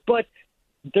here and there, but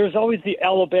there's always the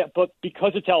Alabama, but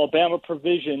because it's Alabama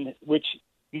provision, which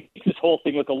makes this whole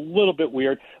thing look a little bit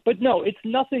weird. But no, it's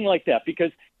nothing like that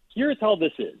because here's how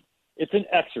this is. It's an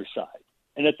exercise.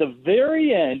 And at the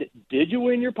very end, did you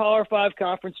win your Power 5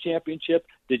 conference championship?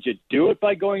 Did you do it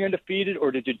by going undefeated,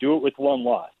 or did you do it with one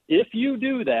loss? If you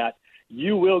do that,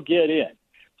 you will get in.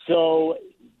 So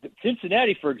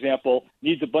Cincinnati, for example,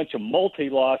 needs a bunch of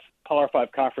multi-loss Power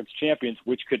 5 conference champions,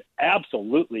 which could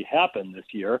absolutely happen this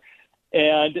year.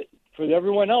 And for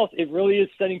everyone else, it really is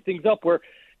setting things up where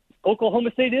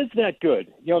Oklahoma State is that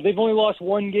good. They've only lost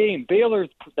one game. Baylor's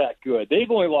that good. They've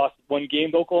only lost one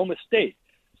game to Oklahoma State.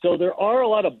 So there are a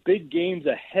lot of big games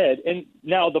ahead. And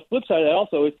now the flip side of that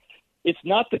also is it's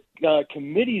not the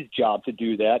committee's job to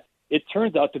do that. It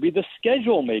turns out to be the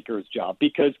schedule maker's job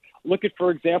because look at,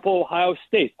 for example, Ohio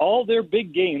State. All their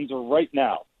big games are right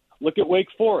now. Look at Wake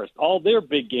Forest. All their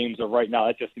big games are right now.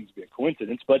 That just seems to be a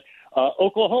coincidence. But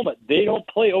Oklahoma, they don't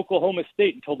play Oklahoma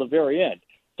State until the very end.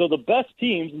 So the best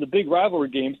teams in the big rivalry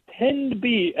games tend to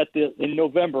be in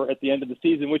November at the end of the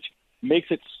season, which makes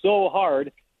it so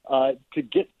hard to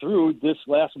get through this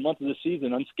last month of the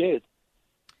season unscathed.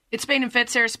 It's Spain and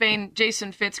Fitz, Sarah Spain,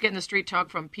 Jason Fitz, getting the street talk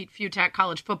from Pete Fiutak,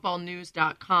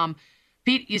 collegefootballnews.com.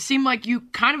 Pete, you seem like you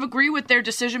kind of agree with their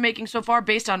decision-making so far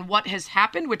based on what has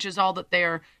happened, which is all that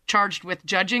they're charged with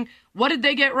judging. What did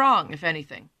they get wrong, if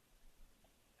anything?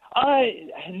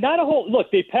 Not a whole –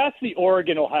 look, they passed the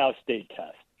Oregon-Ohio State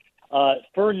test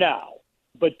for now.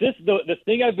 But the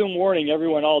thing I've been warning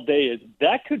everyone all day is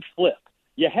that could flip.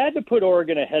 You had to put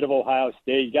Oregon ahead of Ohio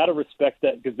State. You got to respect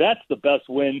that because that's the best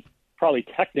win probably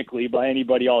technically by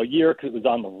anybody all year because it was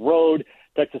on the road.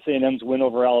 Texas A&M's win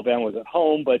over Alabama was at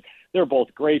home, but they're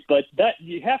both great. But that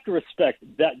you have to respect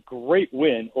that great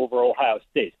win over Ohio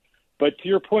State. But to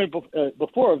your point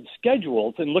before of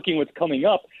schedules and looking what's coming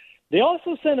up, they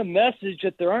also sent a message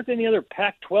that there aren't any other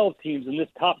Pac-12 teams in this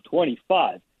top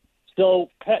 25. So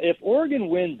if Oregon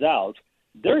wins out,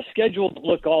 their schedule doesn't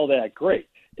look all that great.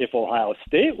 If Ohio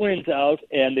State wins out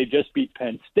and they just beat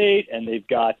Penn State and they've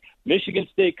got Michigan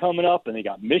State coming up and they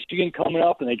got Michigan coming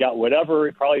up and they got whatever,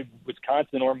 probably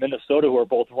Wisconsin or Minnesota who are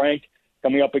both ranked,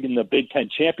 coming up in the Big Ten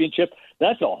Championship.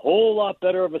 That's a whole lot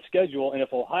better of a schedule. And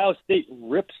if Ohio State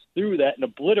rips through that and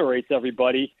obliterates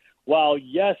everybody, while,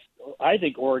 yes, I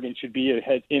think Oregon should be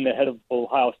ahead of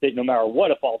Ohio State no matter what,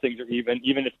 if all things are even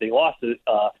if they lost to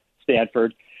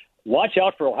Stanford, watch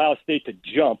out for Ohio State to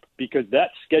jump, because that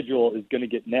schedule is going to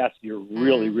get nastier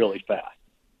really, really fast.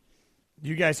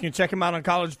 You guys can check him out on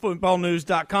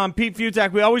collegefootballnews.com. Pete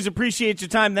Fiutak, we always appreciate your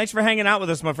time. Thanks for hanging out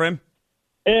with us, my friend.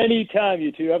 Anytime,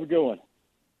 you two. Have a good one.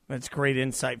 That's great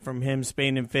insight from him,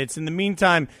 Spain and Fitz. In the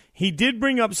meantime, he did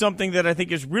bring up something that I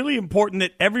think is really important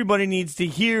that everybody needs to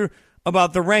hear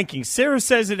about the rankings. Sarah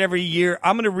says it every year.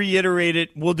 I'm going to reiterate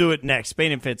it. We'll do it next.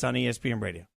 Spain and Fitz on ESPN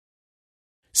Radio.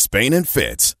 Spain and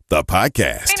Fitz, the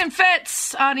podcast. Spain and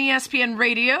Fitz on ESPN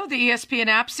Radio, the ESPN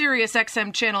app, Sirius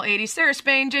XM Channel 80. Sarah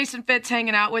Spain, Jason Fitz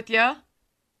hanging out with you.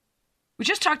 We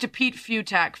just talked to Pete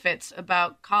Fiutak, Fitz,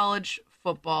 about college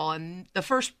football and the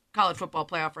first college football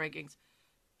playoff rankings.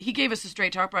 He gave us a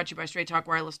Straight Talk, brought to you by Straight Talk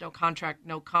Wireless, no contract,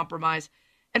 no compromise.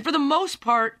 And for the most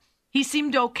part, he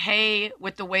seemed okay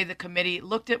with the way the committee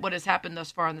looked at what has happened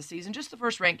thus far in the season. Just the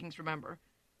first rankings, remember.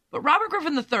 But Robert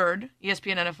Griffin III,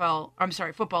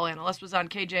 ESPN football analyst, was on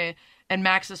KJ and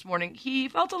Max this morning. He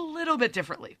felt a little bit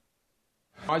differently.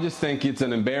 I just think it's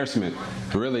an embarrassment,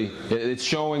 really. It's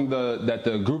showing that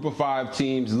the group of 5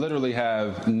 teams literally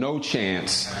have no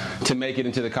chance to make it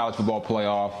into the college football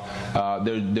playoff.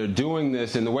 They're doing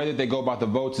this, and the way that they go about the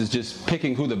votes is just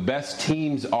picking who the best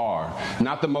teams are,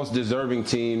 not the most deserving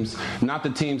teams, not the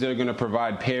teams that are going to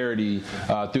provide parity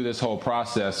through this whole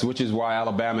process, which is why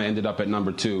Alabama ended up at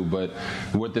number 2. But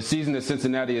with the season that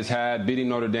Cincinnati has had, beating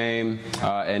Notre Dame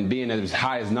and being as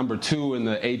high as number 2 in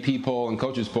the AP poll and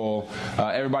coaches poll,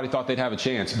 everybody thought they'd have a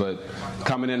chance, but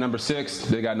coming in number 6,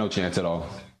 they got no chance at all.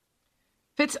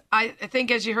 Fitz, I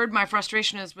think, as you heard, my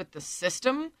frustration is with the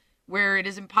system, where it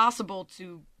is impossible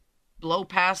to blow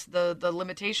past the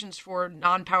limitations for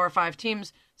non-Power 5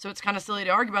 teams. So it's kind of silly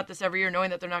to argue about this every year, knowing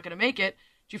that they're not going to make it.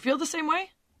 Do you feel the same way?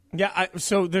 Yeah,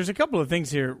 so there's a couple of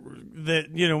things here that,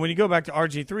 when you go back to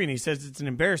RG3 and he says it's an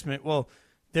embarrassment, well,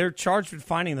 they're charged with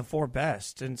finding the 4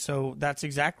 best. And so that's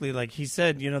exactly like he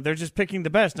said, they're just picking the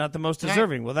best, not the most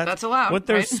deserving. Well, that's allowed, what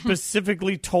they're right?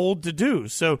 specifically told to do.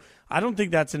 So I don't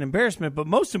think that's an embarrassment. But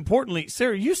most importantly,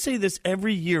 Sarah, you say this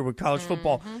every year with college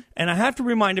football. And I have to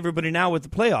remind everybody now with the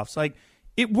playoffs, like,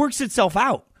 it works itself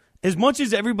out. As much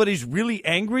as everybody's really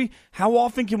angry, how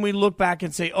often can we look back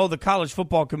and say, oh, the college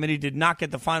football committee did not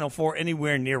get the Final Four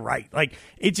anywhere near right? Like,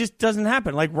 it just doesn't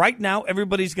happen. Like, right now,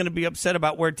 everybody's going to be upset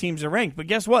about where teams are ranked. But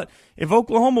guess what? If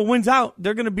Oklahoma wins out,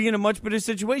 they're going to be in a much better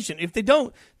situation. If they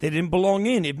don't, they didn't belong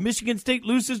in. If Michigan State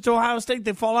loses to Ohio State,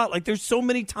 they fall out. Like, there's so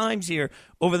many times here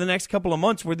over the next couple of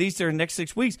months next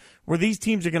 6 weeks, where these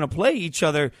teams are going to play each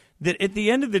other, that at the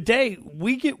end of the day,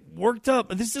 we get worked up.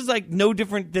 This is like no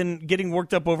different than getting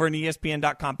worked up over an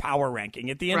ESPN.com power ranking.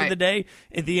 At the end of the day,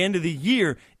 at the end of the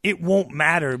year, it won't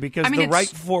matter because the right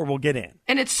 4 will get in.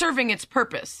 And it's serving its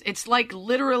purpose. It's like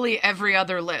literally every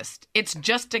other list. It's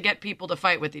just to get people to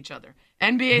fight with each other.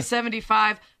 NBA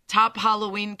 75, top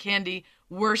Halloween candy,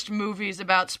 worst movies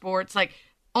about sports. Like,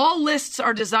 all lists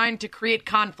are designed to create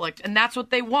conflict, and that's what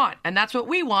they want, and that's what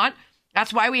we want.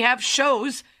 That's why we have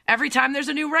shows every time there's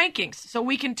a new rankings, so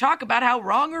we can talk about how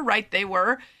wrong or right they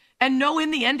were and know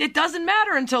in the end it doesn't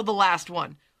matter until the last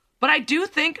one. But I do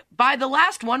think by the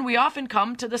last one, we often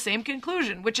come to the same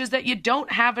conclusion, which is that you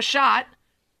don't have a shot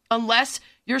unless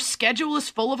your schedule is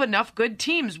full of enough good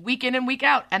teams week in and week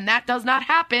out, and that does not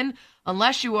happen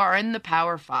unless you are in the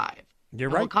Power 5. You're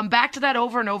right. We'll come back to that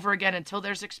over and over again until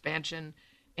there's expansion.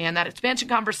 And that expansion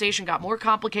conversation got more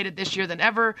complicated this year than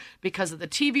ever because of the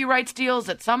TV rights deals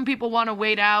that some people want to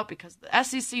wait out, because of the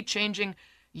SEC changing,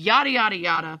 yada, yada,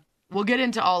 yada. We'll get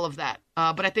into all of that.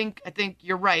 But I think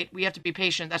you're right. We have to be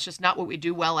patient. That's just not what we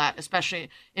do well at, especially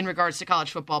in regards to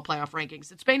college football playoff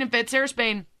rankings. It's Spain and Fitz, Sarah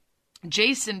Spain,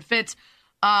 Jason Fitz.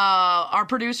 Our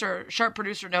producer, sharp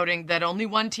producer, noting that only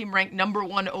one team ranked number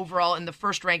 1 overall in the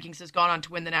first rankings has gone on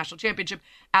to win the national championship,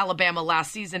 Alabama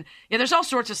last season. Yeah, there's all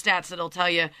sorts of stats that'll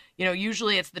tell you,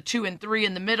 usually it's the 2 and 3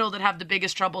 in the middle that have the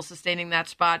biggest trouble sustaining that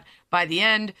spot by the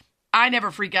end. I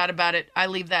never freak out about it. I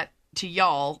leave that to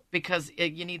y'all because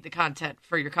you need the content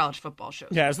for your college football shows.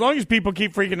 Yeah, as long as people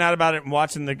keep freaking out about it and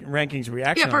watching the rankings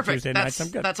reaction on Tuesday nights, I'm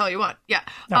good. That's all you want.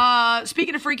 Yeah.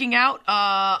 Speaking of freaking out,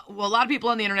 a lot of people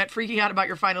on the internet freaking out about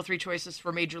your final 3 choices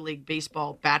for Major League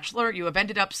Baseball Bachelor. You have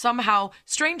ended up somehow,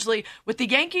 strangely, with the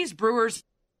Yankees, Brewers,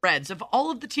 Reds. Of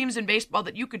all of the teams in baseball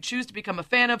that you could choose to become a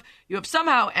fan of, you have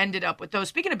somehow ended up with those.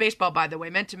 Speaking of baseball, by the way,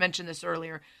 meant to mention this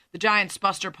earlier, the Giants'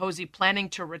 Buster Posey planning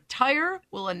to retire.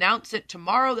 Will announce it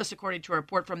tomorrow. This according to a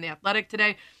report from The Athletic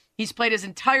today. He's played his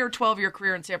entire 12-year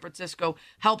career in San Francisco,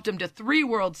 helped him to 3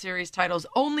 World Series titles,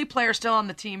 only player still on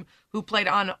the team who played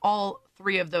on all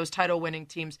 3 of those title-winning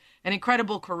teams. An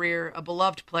incredible career, a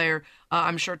beloved player.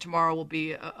 I'm sure tomorrow will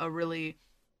be a really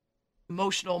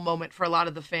emotional moment for a lot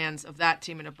of the fans of that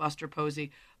team and of Buster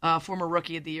Posey, former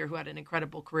Rookie of the Year who had an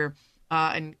incredible career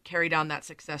and carried on that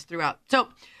success throughout. So,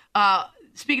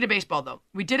 speaking of baseball, though,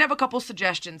 we did have a couple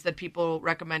suggestions that people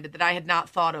recommended that I had not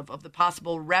thought of the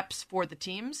possible reps for the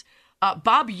teams.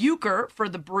 Bob Uecker for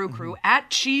the Brew Crew at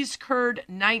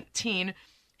CheeseCurd19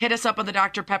 hit us up on the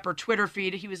Dr. Pepper Twitter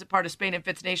feed. He was a part of Spain and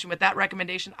Fitz Nation with that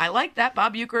recommendation. I like that.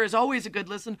 Bob Uecker is always a good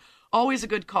listen, always a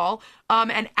good call.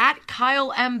 And at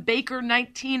Kyle M. Baker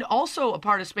 19, also a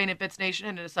part of Spain and Fitz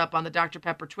Nation, hit us up on the Dr.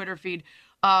 Pepper Twitter feed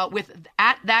with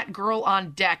at that girl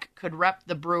on deck could rep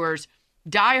the Brewers.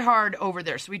 Die hard over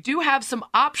there. So we do have some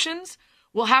options.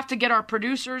 We'll have to get our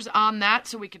producers on that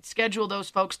so we could schedule those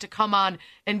folks to come on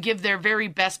and give their very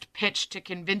best pitch to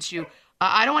convince you.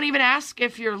 I don't want to even ask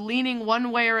if you're leaning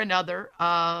one way or another.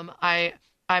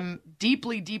 I'm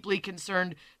deeply, deeply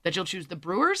concerned that you'll choose the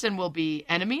Brewers and we'll be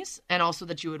enemies, and also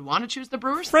that you would want to choose the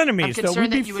Brewers. Frenemies, though.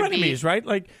 We'd be frenemies, right?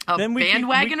 Like a then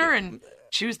bandwagoner and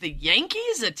choose the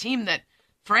Yankees, a team that,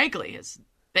 frankly, has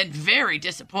been very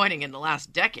disappointing in the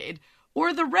last decade.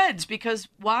 Or the Reds, because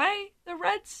why the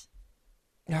Reds?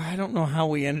 I don't know how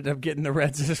we ended up getting the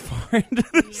Reds this far into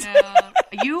this.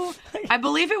 Yeah, I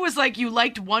believe it was like you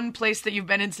liked one place that you've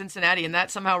been in Cincinnati, and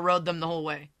that somehow rode them the whole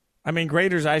way. I mean,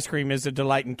 Grader's Ice Cream is a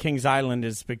delight, and Kings Island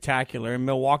is spectacular, and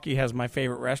Milwaukee has my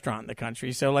favorite restaurant in the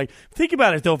country. So, like, think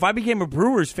about it, though. If I became a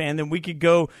Brewers fan, then we could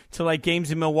go to, like,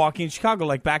 games in Milwaukee and Chicago,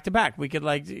 like, back-to-back. We could,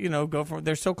 like, go from –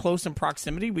 they're so close in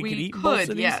proximity. We could eat in both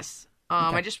cities. Yes.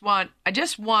 Okay. I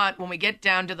just want, when we get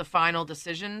down to the final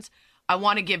decisions, I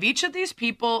want to give each of these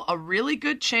people a really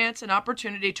good chance, an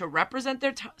opportunity to represent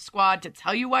their squad, to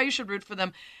tell you why you should root for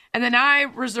them. And then I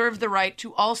reserve the right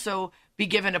to also be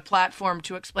given a platform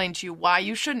to explain to you why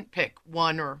you shouldn't pick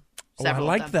one or several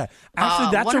I like of them. that.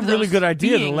 Actually, that's a really good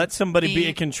idea to let somebody be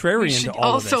a contrarian to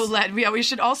all of this. We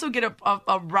should also get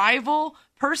a rival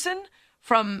person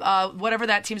from whatever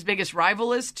that team's biggest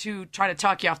rival is to try to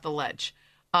talk you off the ledge.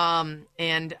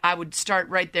 And I would start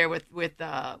right there with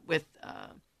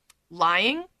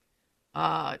lying,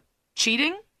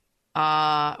 cheating.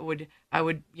 I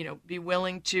would be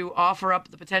willing to offer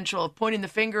up the potential of pointing the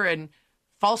finger and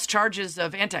false charges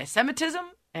of anti-Semitism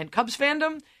and Cubs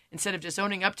fandom instead of just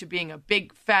owning up to being a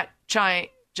big, fat, giant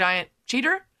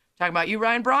cheater. Talking about you,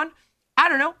 Ryan Braun. I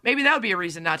don't know. Maybe that would be a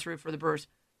reason not to root for the Brewers.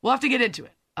 We'll have to get into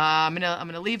it. I'm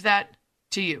gonna leave that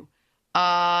to you.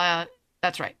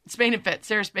 That's right. Spain and Fitz.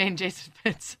 Sarah Spain, Jason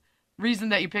Fitz. Reason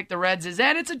that you picked the Reds is,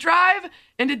 and it's a drive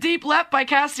into deep left by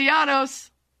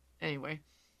Castellanos. Anyway,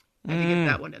 I had to get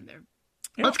that one in there.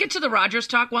 Yep. Let's get to the Rogers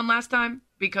talk one last time,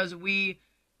 because we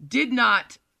did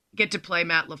not get to play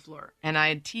Matt LaFleur. And I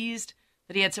had teased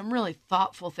that he had some really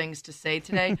thoughtful things to say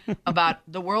today about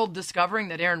the world discovering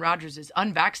that Aaron Rodgers is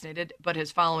unvaccinated, but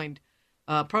is following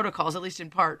protocols, at least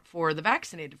in part, for the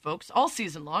vaccinated folks all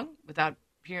season long without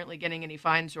apparently getting any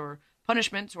fines or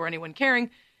punishments or anyone caring.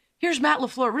 Here's Matt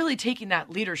LaFleur really taking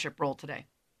that leadership role today.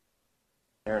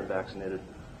 Aaron vaccinated.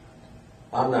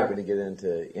 I'm not going to get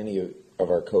into any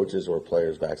of our coaches or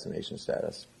players' vaccination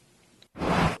status.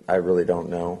 I really don't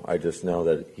know. I just know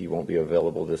that he won't be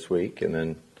available this week, and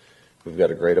then we've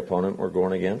got a great opponent we're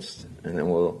going against, and then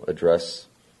we'll address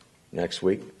next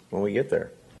week when we get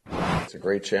there. It's a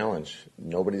great challenge.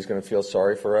 Nobody's going to feel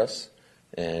sorry for us,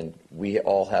 and we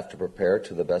all have to prepare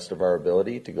to the best of our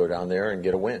ability to go down there and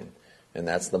get a win. And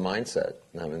that's the mindset.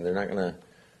 I mean, they're not going to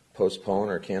postpone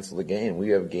or cancel the game. We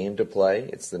have game to play.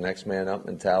 It's the next man up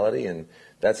mentality, and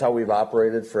that's how we've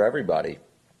operated for everybody.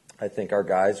 I think our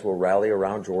guys will rally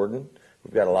around Jordan.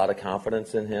 We've got a lot of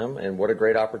confidence in him, and what a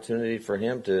great opportunity for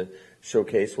him to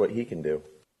showcase what he can do.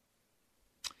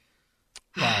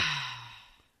 Wow.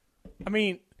 I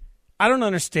mean, I don't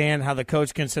understand how the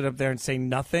coach can sit up there and say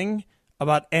nothing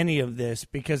about any of this,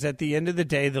 because at the end of the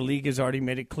day, the league has already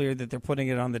made it clear that they're putting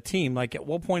it on the team. Like, at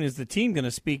what point is the team going to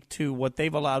speak to what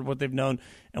they've allowed, what they've known,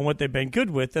 and what they've been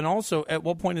good with? And also, at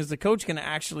what point is the coach going to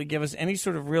actually give us any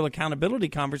sort of real accountability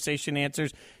conversation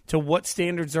answers to what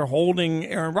standards they're holding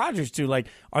Aaron Rodgers to? Like,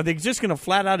 are they just going to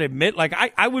flat out admit? Like,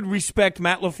 I would respect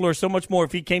Matt LaFleur so much more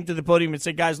if he came to the podium and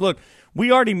said, guys, look,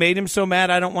 we already made him so mad,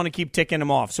 I don't want to keep ticking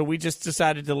him off. So we just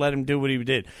decided to let him do what he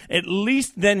did. At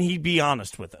least then he'd be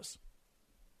honest with us.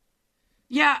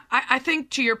 Yeah, I think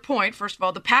to your point, first of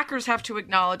all, the Packers have to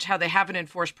acknowledge how they haven't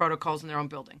enforced protocols in their own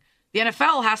building. The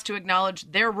NFL has to acknowledge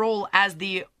their role as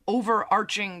the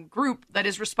overarching group that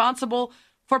is responsible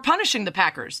for punishing the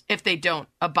Packers if they don't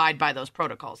abide by those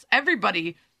protocols.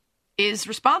 Everybody is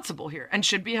responsible here and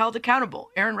should be held accountable.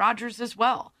 Aaron Rodgers as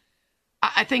well.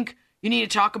 I think you need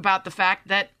to talk about the fact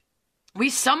that we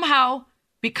somehow,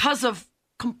 because of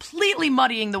completely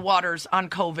muddying the waters on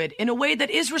COVID in a way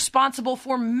that is responsible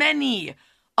for many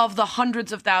of the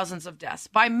hundreds of thousands of deaths,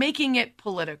 by making it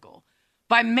political,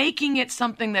 by making it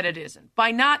something that it isn't,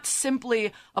 by not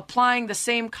simply applying the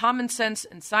same common sense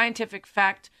and scientific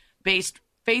fact-based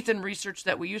faith and research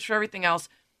that we use for everything else,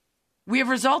 we have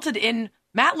resulted in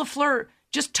Matt LaFleur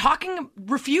just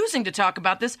refusing to talk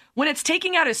about this when it's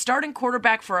taking out his starting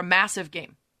quarterback for a massive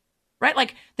game, right?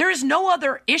 Like, there is no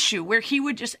other issue where he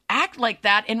would just act like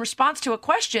that in response to a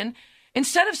question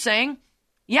instead of saying,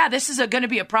 yeah, this is going to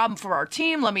be a problem for our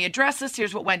team. Let me address this.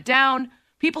 Here's what went down.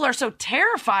 People are so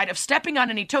terrified of stepping on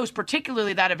any toes,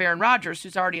 particularly that of Aaron Rodgers,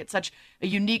 who's already at such a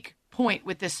unique point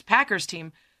with this Packers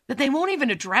team, that they won't even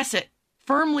address it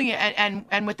firmly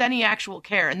and with any actual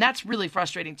care. And that's really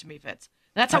frustrating to me, Fitz.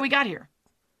 And that's how we got here.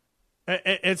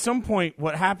 At some point,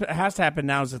 what has to happen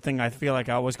now is the thing I feel like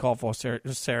I always call for,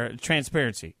 Sarah,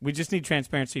 transparency. We just need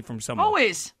transparency from someone.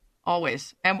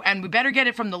 Always. And we better get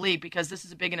it from the league because this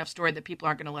is a big enough story that people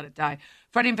aren't going to let it die.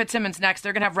 Freddie and Fitzsimmons next.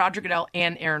 They're going to have Roger Goodell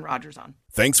and Aaron Rodgers on.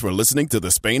 Thanks for listening to the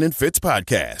Spain and Fitz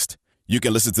podcast. You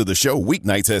can listen to the show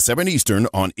weeknights at 7 Eastern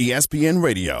on ESPN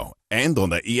Radio and on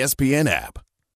the ESPN app.